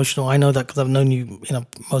very emotional. I know that because I've known you,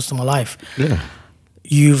 most of my life. Yeah.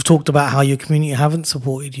 You've talked about how your community haven't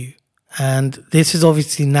supported you. And this is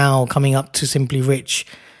obviously now coming up to Simply Rich.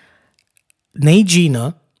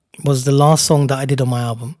 Najina was the last song that I did on my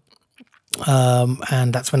album.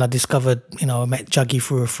 And that's when I discovered, I met Juggy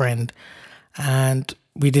through a friend. And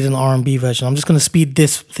we did an R&B version. I'm just going to speed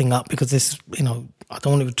this thing up because this, I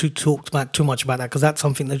don't want to talk about too much about that because that's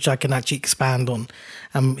something that I can actually expand on,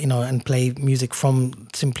 and play music from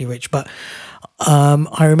Simply Rich. But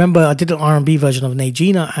I remember I did an R&B version of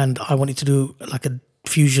Najina, and I wanted to do like a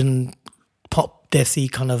fusion pop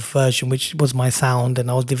desi kind of version, which was my sound,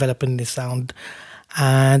 and I was developing this sound.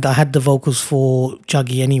 And I had the vocals for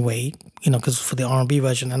Juggy anyway, because for the R&B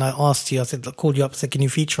version. And I asked you, I called you up, said, can you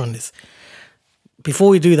feature on this? Before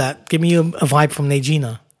we do that, give me a vibe from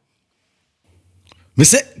Najina. Me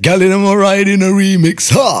say, gal in a ride in a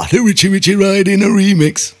remix. Ha! The Richie ride in a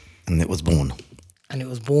remix. And it was born.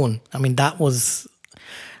 I mean, that was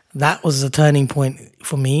a turning point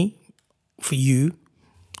for me, for you,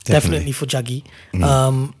 definitely for Juggy.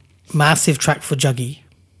 Massive track for Juggy.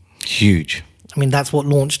 Huge. I mean, that's what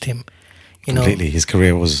launched him. Completely. His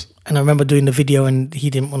career was... And I remember doing the video and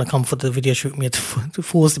he didn't want to come for the video shoot. We had to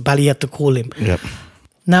force Bally had to call him. Yep.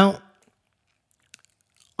 Now,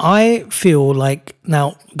 I feel like,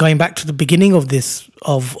 now going back to the beginning of this,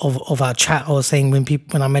 of our chat, I was saying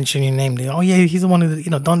when I mentioned your name, oh yeah, he's the one who,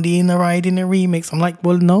 Don D in the ride in a remix. I'm like,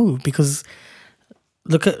 well, no, because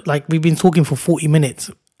look at, we've been talking for 40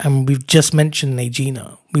 minutes and we've just mentioned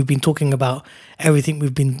Najina. We've been talking about everything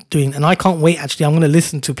we've been doing. And I can't wait, actually. I'm going to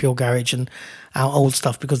listen to Pure Garage and our old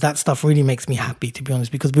stuff because that stuff really makes me happy, to be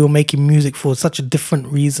honest, because we were making music for such a different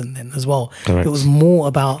reason then as well. Correct. It was more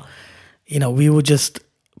about, we were just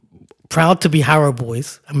proud to be Harrow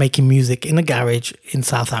boys and making music in a garage in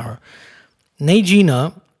South Harrow.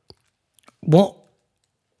 Najina,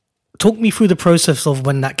 talk me through the process of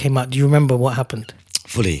when that came out. Do you remember what happened?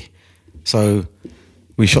 Fully. So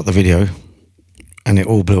we shot the video and it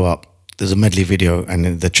all blew up. There's a medley video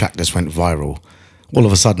and the track just went viral. All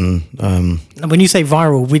of a sudden... when you say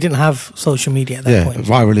viral, we didn't have social media at that point. Yeah,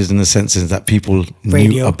 viral is in the sense that people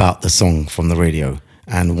knew about the song from the radio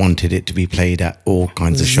and wanted it to be played at all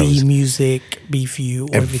kinds of shows. Z-Music,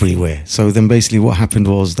 B4U, everywhere. Everything. So then basically what happened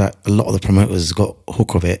was that a lot of the promoters got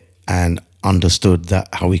hook of it and understood that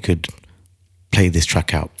how we could play this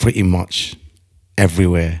track out pretty much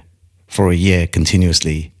everywhere for a year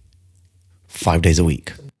continuously, 5 days a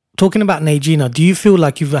week. Talking about Najina, do you feel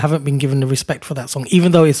like you haven't been given the respect for that song,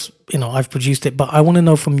 even though it's, I've produced it, but I want to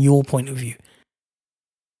know from your point of view.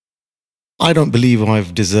 I don't believe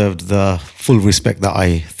I've deserved the full respect that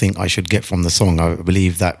I think I should get from the song. I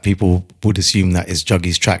believe that people would assume that it's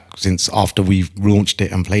Juggy's track, since after we've launched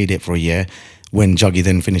it and played it for a year, when Juggy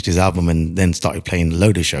then finished his album and then started playing a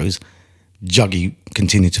load of shows, Juggy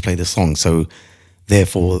continued to play the song. So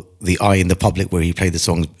therefore, the eye in the public where he played the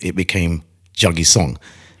song, it became Juggy's song.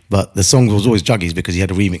 But the song was always Juggy's because he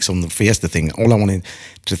had a remix on the Fiesta thing. All I wanted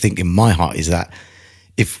to think in my heart is that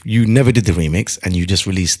if you never did the remix and you just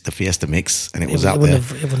released the Fiesta mix and it was out there...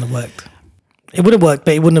 It wouldn't have worked. It would have worked,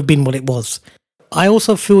 but it wouldn't have been what it was. I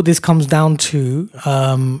also feel this comes down to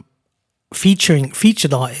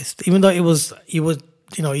featured artists. Even though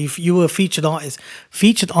if you were a featured artists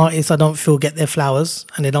I don't feel get their flowers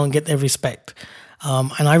and they don't get their respect.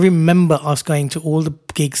 And I remember us going to all the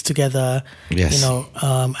gigs together, yes.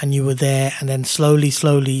 And you were there, and then slowly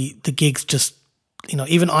the gigs just,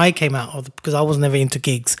 even I came out of because I was never into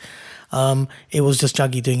gigs. It was just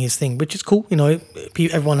Juggy doing his thing, which is cool.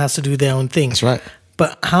 Everyone has to do their own thing. That's right.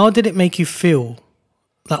 But how did it make you feel,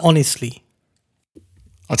 like, honestly?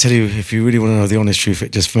 I'll tell you, if you really want to know the honest truth,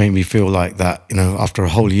 it just made me feel like that, after a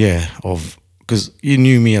whole year of, because you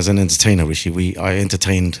knew me as an entertainer, Rishi. I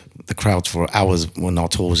entertained the crowds for hours when our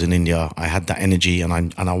tour was in India. I had that energy, and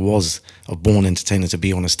I was a born entertainer to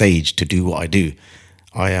be on a stage to do what I do.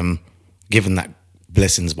 I am given that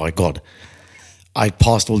blessings by God. I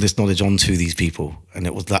passed all this knowledge on to these people, and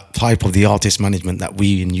it was that type of the artist management that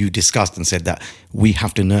we and you discussed and said that we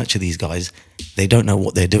have to nurture these guys. They don't know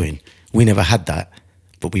what they're doing. We never had that,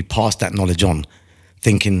 but we passed that knowledge on,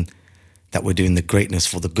 thinking that we're doing the greatness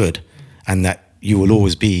for the good, and that you will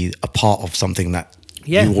always be a part of something that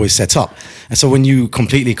you always set up. And so when you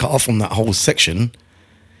completely cut off from that whole section,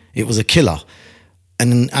 it was a killer.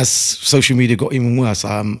 And then as social media got even worse,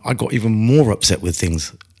 I got even more upset with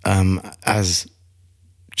things as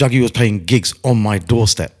Juggy was playing gigs on my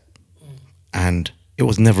doorstep, and it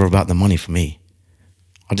was never about the money for me.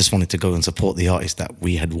 I just wanted to go and support the artist that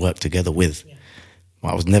we had worked together with.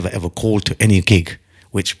 I was never ever called to any gig,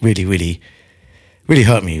 which really, really, really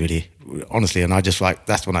hurt me, really, honestly. And I just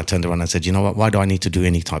that's when I turned around and said, you know what, why do I need to do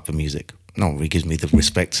any type of music? No one really gives me the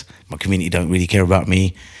respect. My community don't really care about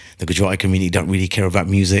me. The Gujarati community don't really care about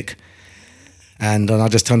music. And I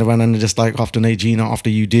just turned around and just after Najina, after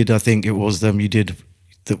you did, I think it was you did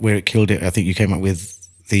Where It Killed It. I think you came up with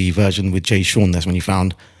the version with Jay Sean. That's when you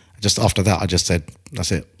found. Just after that, I just said,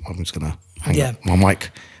 that's it. I'm just going to hang up my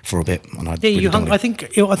mic for a bit. And I I think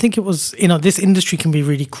it was, this industry can be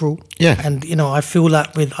really cruel. Yeah. And, I feel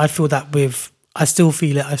that with, I still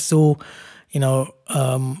feel it. I still,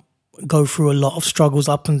 go through a lot of struggles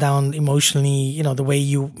up and down emotionally, the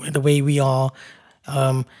way we are.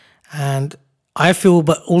 And I feel,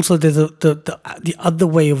 but also there's the other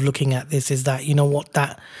way of looking at this is that,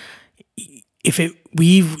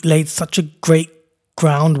 we've laid such a great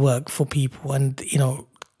groundwork for people, and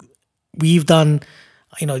you've done,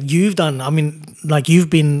 you've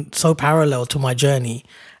been so parallel to my journey,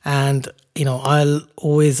 and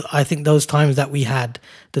I think those times that we had,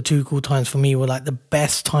 the 2 cool times for me were like the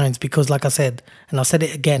best times, because like I said, and I'll say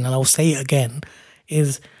it again and I'll say it again,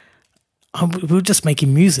 is we were just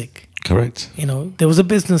making music. Correct. There was a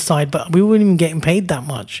business side, but we weren't even getting paid that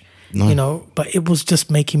much. No. But it was just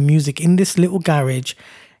making music in this little garage,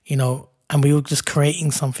 and we were just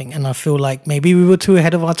creating something. And I feel like maybe we were too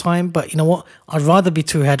ahead of our time, but you know what? I'd rather be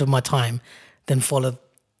too ahead of my time than follow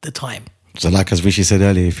the time. So like as Rishi said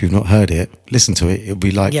earlier, if you've not heard it, listen to it. It'll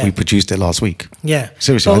be like we produced it last week. Yeah.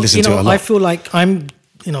 Seriously, I listened to it a lot. I feel like I'm,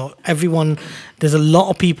 everyone, there's a lot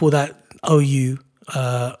of people that owe you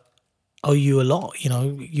a lot.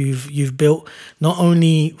 You've built not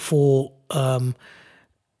only for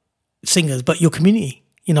singers, but your community.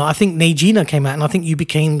 I think Najina came out, and I think you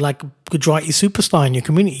became like a Gujarati superstar in your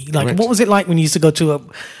community. Like, Correct. What was it like when you used to go to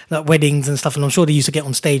weddings and stuff? And I'm sure they used to get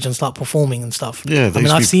on stage and start performing and stuff. Yeah,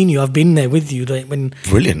 I've seen you. I've been there with you.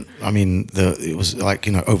 Brilliant. It was like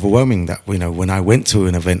overwhelming that when I went to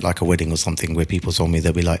an event like a wedding or something where people saw me,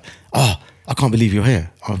 they'd be like, "Oh, I can't believe you're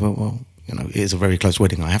here." I go, "Well, it is a very close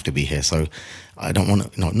wedding. I have to be here. So I don't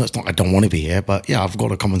want to. No, it's not. I don't want to be here, but yeah, I've got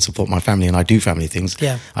to come and support my family, and I do family things.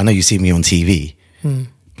 Yeah. I know you see me on TV."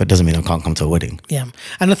 But doesn't mean I can't come to a wedding. Yeah.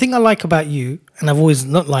 And the thing I like about you, and I've always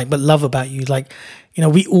not liked, but love about you,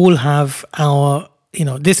 we all have our,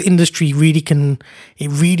 this industry really can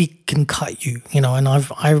cut you, and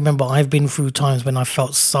I remember I've been through times when I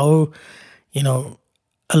felt so,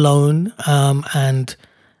 alone. And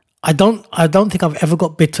I don't think I've ever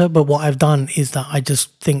got bitter, but what I've done is that I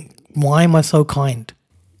just think, why am I so kind?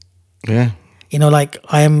 Yeah. Like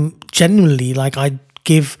I am genuinely, like I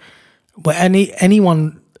give where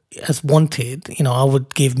anyone has wanted, I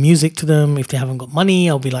would give music to them. If they haven't got money,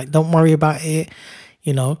 I'll be like, don't worry about it,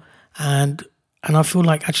 and I feel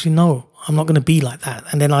like, actually, no, I'm not going to be like that.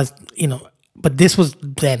 And then but this was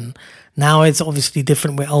then. Now it's obviously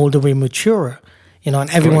different. We're older, we're maturer, and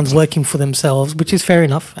everyone's working for themselves, which is fair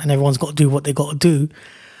enough. And everyone's got to do what they got to do.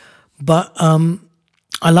 But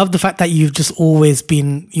I love the fact that you always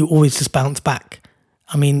just bounce back.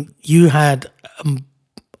 I mean, you had,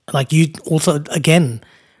 you also, again,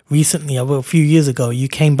 recently, a few years ago, you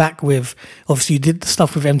came back with, obviously you did the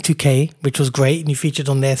stuff with M2K, which was great, and you featured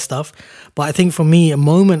on their stuff. But I think for me, a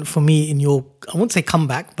moment for me in your, I won't say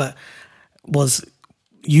comeback, but was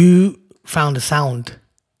you found a sound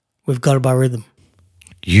with Garba Rhythm.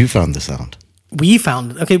 You found the sound? We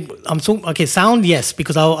found it. Okay, sound, yes,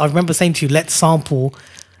 because I remember saying to you, let's sample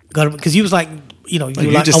Garba, because you was like, you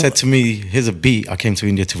just said to me, here's a beat. I came to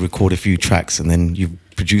India to record a few tracks, and then you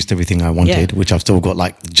produced everything I wanted, which I've still got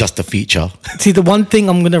just a feature. See, the one thing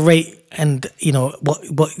I'm going to rate, and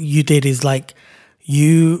what you did is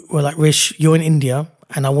you were like, Rish, you're in India,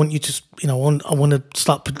 and I want you to, I want to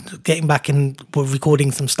start getting back and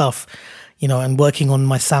recording some stuff, and working on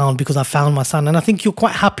my sound, because I found my sound. And I think you're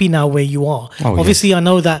quite happy now where you are. Obviously, yes. I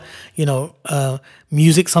know that,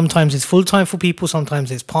 music sometimes is full-time for people,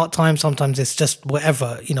 sometimes it's part-time, sometimes it's just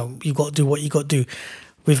whatever, you got to do what you got to do.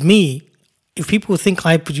 With me, if people think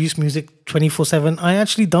I produce music 24/7, I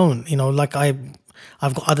actually don't.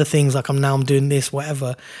 I've got other things, I'm doing this,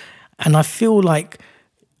 whatever. And I feel like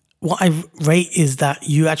what I rate is that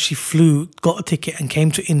you actually got a ticket and came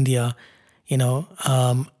to India,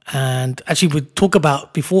 and actually we talk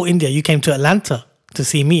about, before India, you came to Atlanta to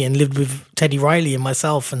see me and lived with Teddy Riley and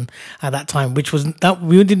myself, and at that time, which was that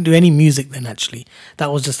we didn't do any music then, actually.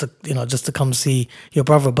 That was just to come see your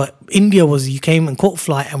brother. But India was, you came and caught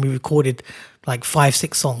flight, and we recorded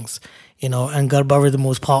 5-6 songs, and Garba Rhythm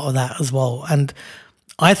was part of that as well. And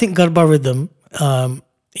I think Garba Rhythm,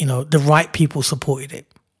 the right people supported it,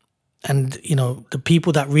 and the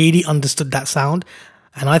people that really understood that sound.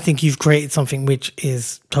 And I think you've created something which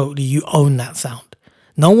is totally, you own that sound.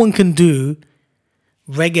 No one can do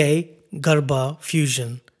reggae, Garba,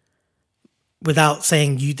 fusion without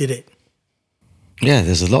saying you did it. Yeah,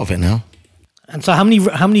 there's a lot of it now. And so how many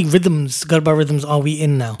rhythms, Garba rhythms, are we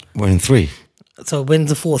in now? We're in 3. So when's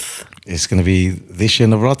the 4th? It's going to be this year,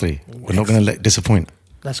 Navratri. We're not going to disappoint.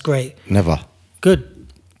 That's great. Never. Good.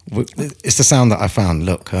 It's the sound that I found.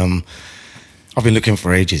 Look, I've been looking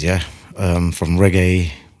for ages, yeah? From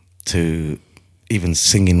reggae to even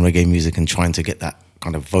singing reggae music and trying to get that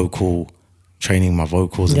kind of vocal, training my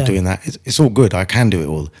vocals and doing that. It's all good. I can do it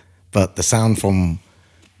all. But the sound from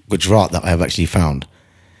Gujarat that I have actually found,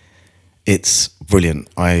 it's brilliant.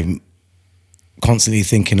 I'm constantly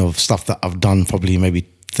thinking of stuff that I've done probably maybe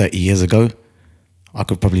 30 years ago. I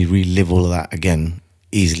could probably relive all of that again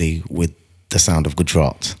easily with the sound of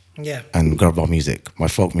Gujarat and Garba music, my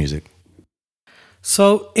folk music.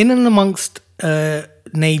 So in and amongst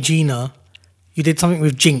Najina, you did something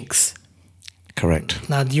with Jinx. Correct.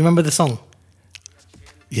 Now, do you remember the song?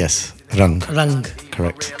 Yes, Rang. Rang.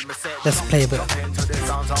 Correct. Let's play a bit.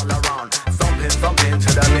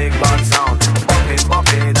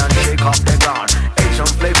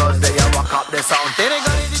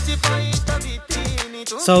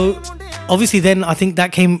 So obviously then I think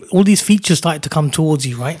that came, all these features started to come towards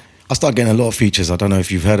you, right? I started getting a lot of features. I don't know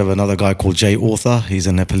if you've heard of another guy called Jay Arthur. He's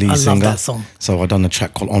a Nepalese singer. I love that song. So I done a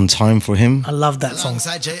track called On Time for him. I love that song.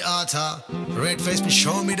 Alongside Jay Arthur, red face,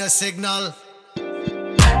 show me the signal.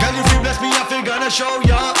 Girl, if you bless me, I feel gonna show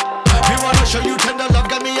ya. We wanna show you tender love,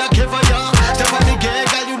 got me a give for ya. Step on the gate,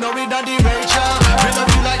 girl, you know we done the rage ya. We love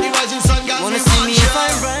you like the rising sun, girl, we want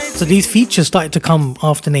ya. So these features started to come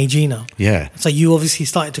after Najina. Yeah. So you obviously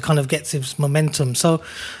started to kind of get this momentum. So,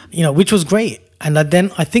 which was great. And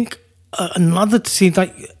then I think another to see,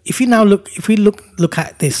 like, if we look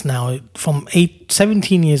at this now from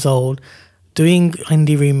 17 years old, doing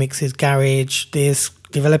indie remixes, garage, this,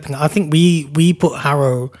 developing. I think we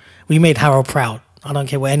made Harrow proud. I don't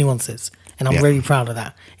care what anyone says, and I'm very proud of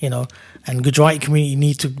that. And Gujarati community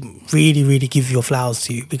need to really, really give your flowers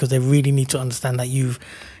to you, because they really need to understand that you've,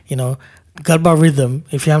 Garba rhythm.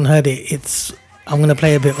 If you haven't heard it, I'm gonna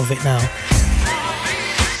play a bit of it now.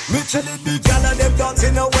 Me tell it, the gala them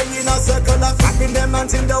dancing away in a circle and clapping them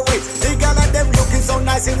hands in the way. The gala them looking so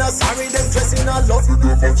nice in a saree, them dressing a lot.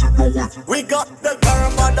 We got the girl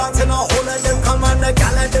Bermuda dancing a whole of them come and the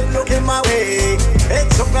gal and them looking my way. It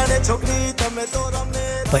took me to me to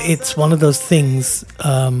me. But it's one of those things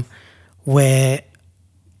where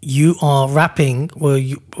you are rapping or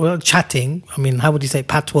you're chatting. I mean, how would you say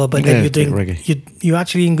patois? But then you're doing reggae. you're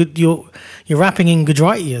actually in good. You're rapping in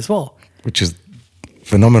Gujarati as well, which is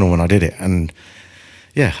phenomenal when I did it. And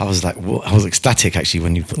yeah, I was like, I was ecstatic actually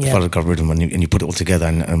when you put the Fadaka rhythm and you put it all together.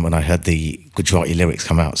 And when I heard the Gujarati lyrics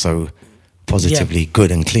come out so positively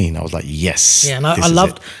good and clean, I was like, yes. Yeah, and I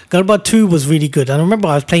loved Garba 2 was really good. I remember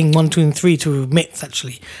I was playing 1, 2, and 3 to Mitz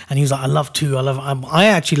actually, and he was like, I love 2. I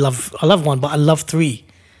love 1, but I love 3.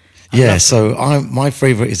 So my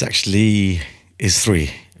favorite is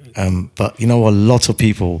 3. But you know, a lot of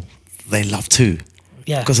people, they love 2.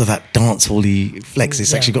 Yeah. Because of that dancehall-y flex.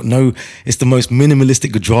 It's actually got it's the most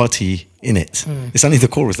minimalistic Gujarati in it. It's only the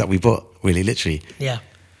chorus that we put, really, literally. Yeah.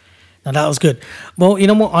 Now that was good. Well, you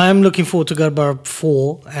know what? I am looking forward to Garba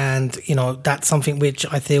 4, and you know, that's something which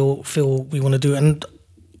I feel we want to do. And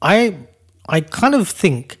I kind of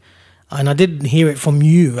think, and I did hear it from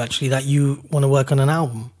you actually, that you want to work on an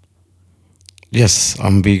album. Yes,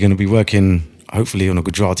 I'm going to be working hopefully on a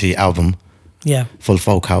Gujarati album. Yeah. Full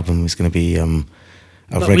folk album. It's going to be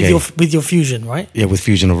reggae. With your fusion, right? Yeah, with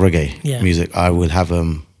fusion of reggae music. I will have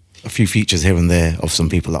a few features here and there of some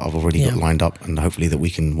people that I've already got lined up, and hopefully that we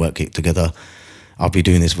can work it together. I'll be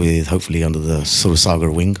doing this with hopefully under the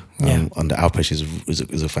Surasagar wing. Under Alpesh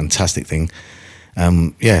is a fantastic thing.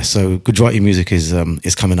 So Gujarati music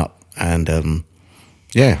is coming up, and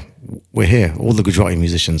we're here. All the Gujarati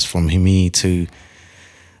musicians, from Himi to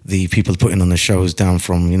the people putting on the shows, down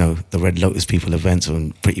from the Red Lotus people events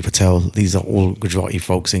and Priti Patel. These are all Gujarati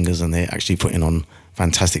folk singers, and they're actually putting on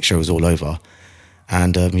fantastic shows all over.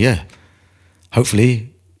 And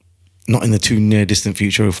hopefully, not in the too near distant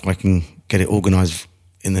future. If I can get it organised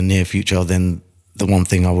in the near future, then the one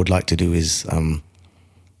thing I would like to do is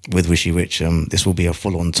with Rishi Rich. This will be a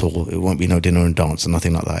full-on tour. It won't be no dinner and dance and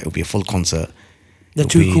nothing like that. It'll be a full concert. The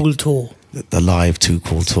Too Cool tour. The live Too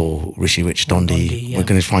Cool tour. Rishi Rich, Don D. We're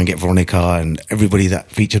going to try and get Veronica and everybody that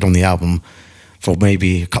featured on the album for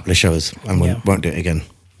maybe a couple of shows, and we won't do it again.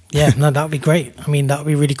 Yeah, no, that would be great. I mean, that would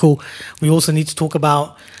be really cool. We also need to talk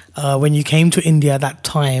about when you came to India that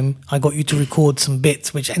time, I got you to record some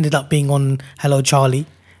bits, which ended up being on Hello Charlie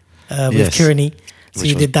with Kirani. So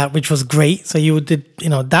you did that, which was great. So you did,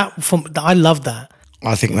 I love that.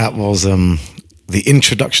 I think that was the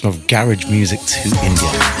introduction of garage music to India.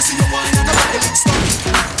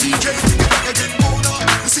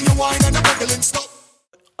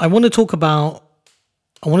 I want to talk about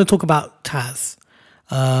Taz.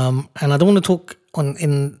 And I don't want to talk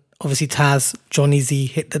in obviously Taz, Johnny Z,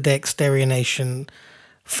 Hit the Deck, Stereo Nation,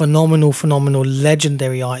 phenomenal,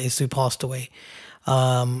 legendary artist who passed away.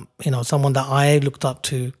 Someone that I looked up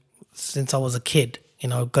to since I was a kid,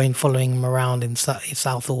 following him around in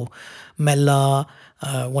Southall, Mella,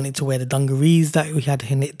 wanted to wear the dungarees that we had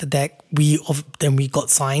in Hit the Deck. Then we got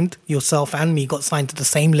signed, yourself and me got signed to the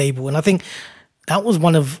same label. And I think that was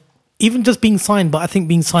one of, even just being signed, but I think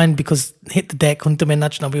being signed because Hit the Deck, Hunter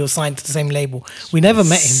Nachna, we were signed to the same label. We never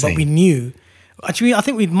met him, but we knew. Actually, I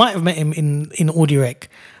think we might have met him in Audio Rec,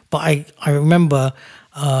 but I remember,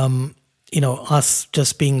 us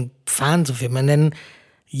just being fans of him. And then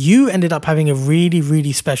you ended up having a really,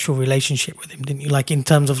 really special relationship with him, didn't you? Like in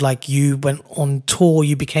terms of like you went on tour,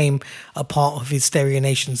 you became a part of his Stereo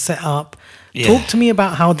Nation setup. Yeah. Talk to me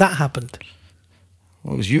about how that happened.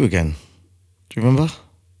 Well, it was you again. Do you remember?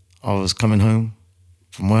 I was coming home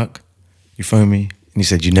from work, you phoned me, and you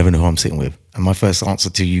said, you never know who I'm sitting with. And my first answer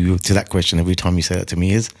to that question every time you say that to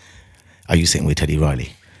me is, are you sitting with Teddy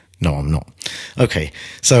Riley? No, I'm not. Okay,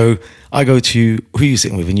 so I go to you, who are you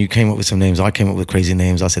sitting with? And you came up with some names, I came up with crazy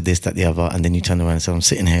names, I said this, that, the other, and then you turned around and said, I'm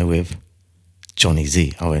sitting here with Johnny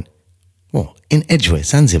Z. I went, what, in Edgware,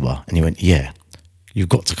 Zanzibar? And you went, yeah, you've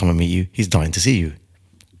got to come and meet you, he's dying to see you.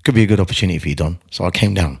 Could be a good opportunity for you, Don. So I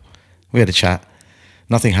came down, we had a chat.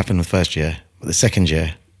 Nothing happened the first year, but the second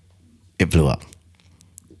year, it blew up.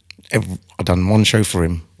 I'd done one show for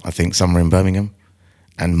him, I think, somewhere in Birmingham,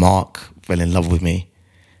 and Mark fell in love with me.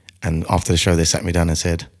 And after the show, they sat me down and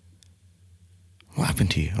said, what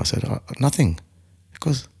happened to you? I said, nothing.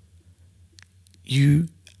 Because you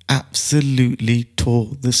absolutely tore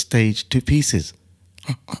the stage to pieces.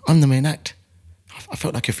 I'm the main act. I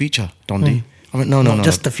felt like a feature, Don D. I went, no. Not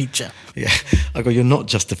just a feature. Yeah. I go, you're not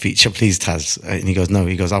just a feature, please, Taz. And he goes, no.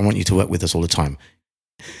 He goes, I want you to work with us all the time.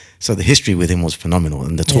 So the history with him was phenomenal,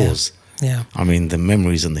 and the tours. Yeah. I mean, the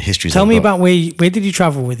memories and the histories. Tell me about where did you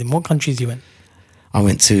travel with him? What countries you went? I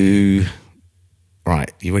went to,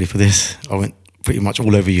 right, you ready for this? I went pretty much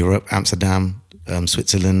all over Europe, Amsterdam,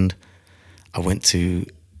 Switzerland. I went to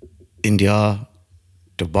India,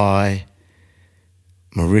 Dubai,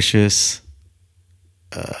 Mauritius.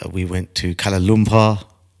 We went to Kuala Lumpur.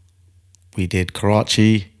 We did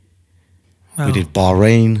Karachi. Wow. We did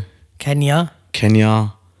Bahrain, Kenya,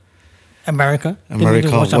 America,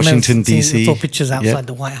 Washington DC. Saw pictures outside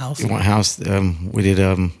the White House. The White House. We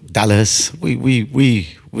did Dallas. We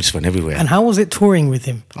just went everywhere. And how was it touring with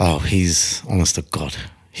him? Oh, he's honest to God.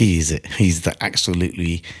 He is it. He's the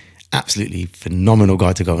absolutely phenomenal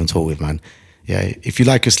guy to go on tour with, man. Yeah, if you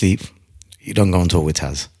like your sleep, you don't go on tour with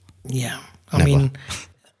Taz. Yeah, Never. I mean,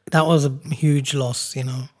 that was a huge loss,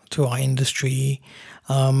 to our industry.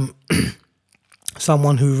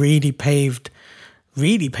 Someone who really paved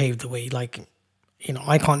the way. Like,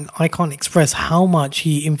 I can't express how much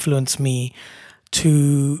he influenced me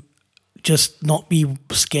to just not be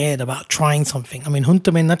scared about trying something. I mean,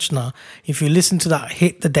 Hunta Me Nachna, if you listen to that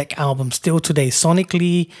Hit the Deck album still today,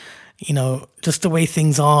 sonically, just the way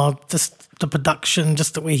things are, just the production,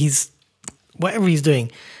 just the way whatever he's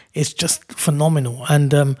doing, it's just phenomenal.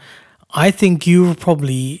 And I think you were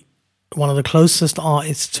probably one of the closest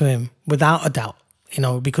artists to him, without a doubt,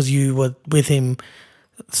 because you were with him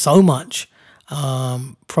so much.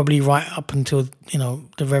 Probably right up until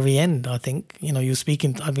the very end. I think you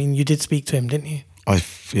speaking. I mean, you did speak to him, didn't you?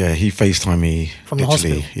 He FaceTimed me from the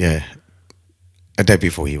hospital. Yeah, a day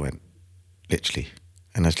before he went, literally,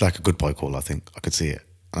 and it's like a goodbye call. I think I could see it,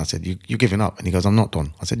 and I said, "You're giving up?" And he goes, "I'm not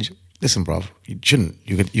done." I said, "Listen, bruv, you shouldn't.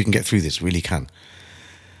 You can get through this. Really can."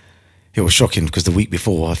 It was shocking because the week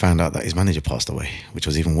before I found out that his manager passed away, which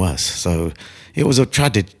was even worse. So it was a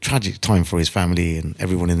tragic time for his family and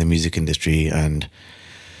everyone in the music industry. And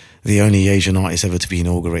the only Asian artist ever to be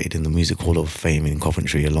inaugurated in the Music Hall of Fame in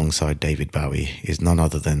Coventry alongside David Bowie is none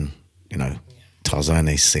other than,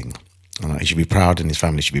 Tarzan Singh. And he should be proud, and his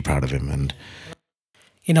family should be proud of him. And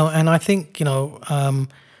and I think,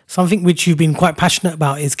 something which you've been quite passionate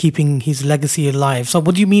about is keeping his legacy alive. So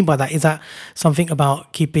what do you mean by that? Is that something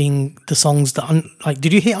about keeping the songs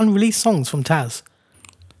did you hear unreleased songs from Taz?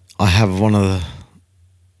 I have one of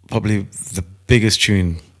probably the biggest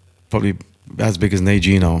tune, probably as big as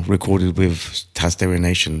Nejino, recorded with Taz Stereo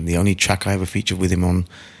Nation. The only track I ever featured with him on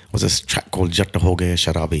was a track called Jatta Ho Gaya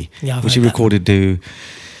Sharabi, which he recorded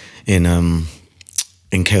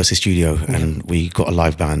in Chaos' studio, and we got a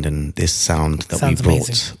live band, and this sound that we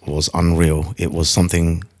brought was unreal. It was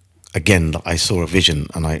something, again, that I saw a vision,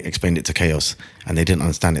 and I explained it to Chaos, and they didn't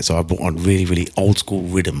understand it. So I brought on really, really old school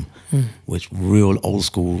rhythm with real old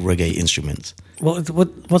school reggae instruments.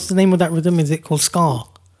 What's the name of that rhythm? Is it called ska?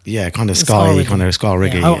 Yeah, kind of ska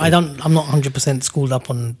reggae. Yeah, I'm not 100% schooled up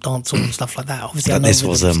on dancehall and stuff like that. Obviously, but this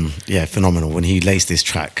was phenomenal when he laced this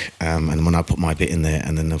track, and when I put my bit in there,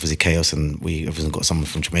 and then obviously Chaos, and we obviously got someone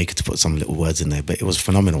from Jamaica to put some little words in there. But it was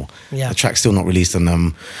phenomenal. Yeah, the track's still not released, and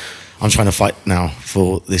I'm trying to fight now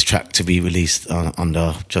for this track to be released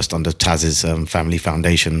under Taz's family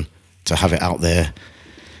foundation, to have it out there.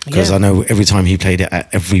 Because I know every time he played it at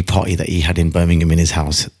every party that he had in Birmingham in his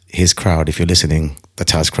house, his crowd, if you're listening, the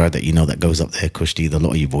Taz crowd that goes up there, Kushti, the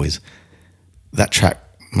lot of you boys, that track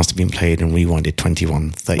must have been played and rewinded 30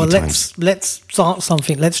 times. Let's start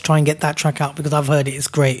something. Let's try and get that track out, because I've heard it. It's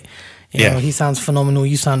great. You know, he sounds phenomenal.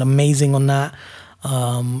 You sound amazing on that.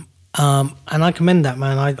 And I commend that,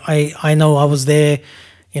 man. I know I was there,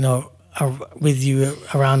 with you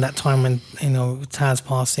around that time when, Taz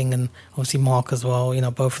passing, and obviously Mark as well,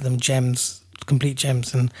 both of them gems, complete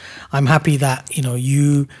gems. And I'm happy that,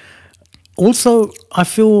 you also, I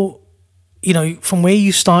feel, from where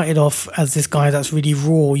you started off as this guy that's really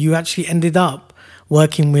raw, you actually ended up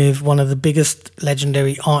working with one of the biggest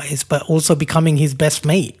legendary artists, but also becoming his best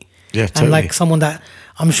mate. Yeah, totally. And like someone that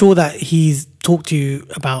I'm sure that he's talked to you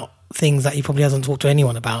about things that he probably hasn't talked to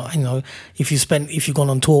anyone about. If you've gone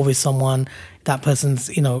on tour with someone, that person's,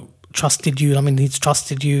 trusted you. I mean, he's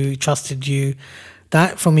trusted you.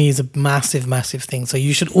 That for me is a massive, massive thing. So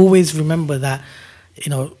you should always remember that,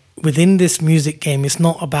 within this music game, it's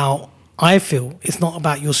not about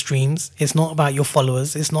your streams. It's not about your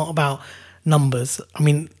followers. It's not about numbers. I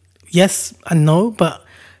mean, yes and no, but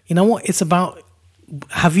you know what? It's about,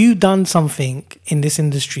 have you done something in this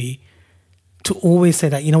industry to always say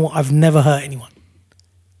that, I've never hurt anyone.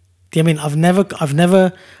 Do you know what I mean? I've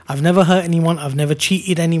never hurt anyone. I've never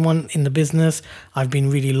cheated anyone in the business. I've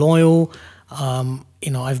been really loyal.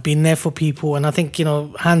 I've been there for people, and I think,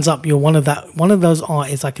 hands up, you're one of those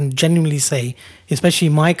artists I can genuinely say, especially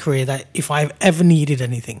in my career, that if I've ever needed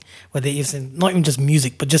anything, whether it's not even just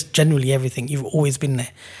music, but just generally everything, you've always been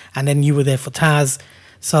there. And then you were there for Taz.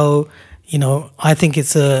 So, you know, I think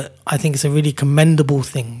it's a really commendable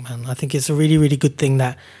thing, man. I think it's a really, really good thing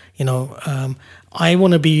that, you know, I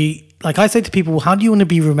want to be, like I say to people, how do you want to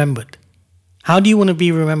be remembered? How do you want to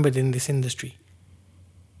be remembered in this industry?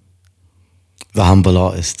 The humble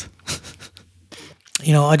artist.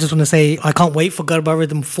 You know, I just want to say, I can't wait for Garba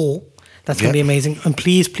Rhythm 4. That's going to be amazing. And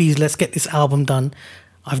please, let's get this album done.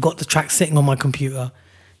 I've got the track sitting on my computer.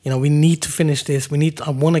 You know, we need to finish this.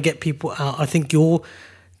 I want to get people out. I think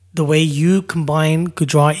the way you combine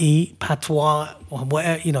Gujarati, patois, or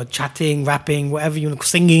whatever, you know, chatting, rapping, whatever you want,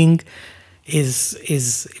 singing,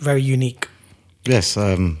 is very unique. Yes,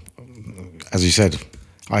 as you said,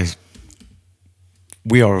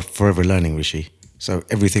 we are forever learning, Rishi. So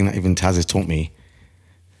everything that even Taz has taught me,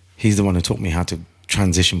 he's the one who taught me how to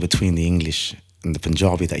transition between the English and the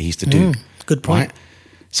Punjabi that he used to do. Good point. Right?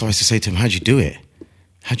 So I used to say to him, how'd you do it?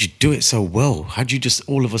 How'd you do it so well? How'd you just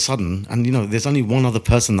all of a sudden, and you know, there's only one other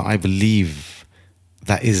person that I believe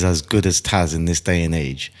that is as good as Taz in this day and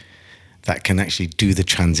age that can actually do the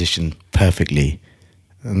transition perfectly.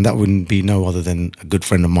 And that wouldn't be no other than a good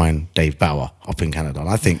friend of mine, Dave Bauer, up in Canada. And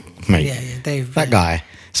I think, mate, Dave, that guy.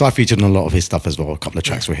 So I featured on a lot of his stuff as well, a couple of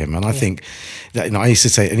tracks with him. And I think that, you know, I used to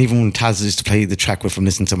say, and even when Taz used to play the track with him,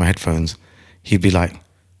 listening to my headphones, he'd be like,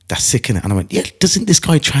 that's sick, innit? And I went, yeah, doesn't this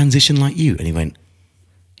guy transition like you? And he went,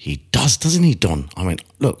 he does, doesn't he, Don? I went,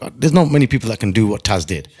 look, there's not many people that can do what Taz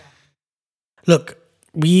did. Look,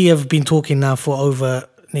 we have been talking now for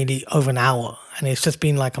nearly over an hour, and it's just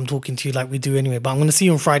been like I'm talking to you like we do anyway. But I'm going to see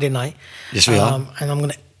you on Friday night. Yes, we are. And I'm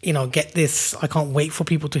going to, you know, get this. I can't wait for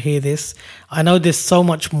people to hear this. I know there's so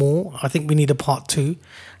much more. I think we need a part 2.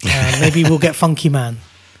 Maybe we'll get Funky Man.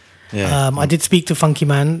 Yeah. I did speak to Funky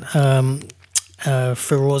Man,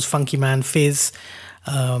 Feroz, Funky Man, Fizz.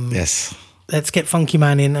 Yes. Let's get Funky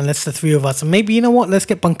Man in, and let's the 3 of us. And maybe, you know what? Let's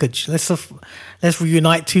get Pankaj. Let's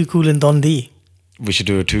reunite Too Cool and Don D. We should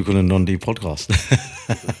do a Too Cool and Don D podcast.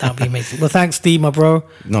 That'd be amazing. Well, thanks, D, my bro.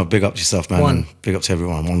 No, big up to yourself, man. One. And big up to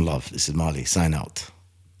everyone. One love. This is Marley. Sign out.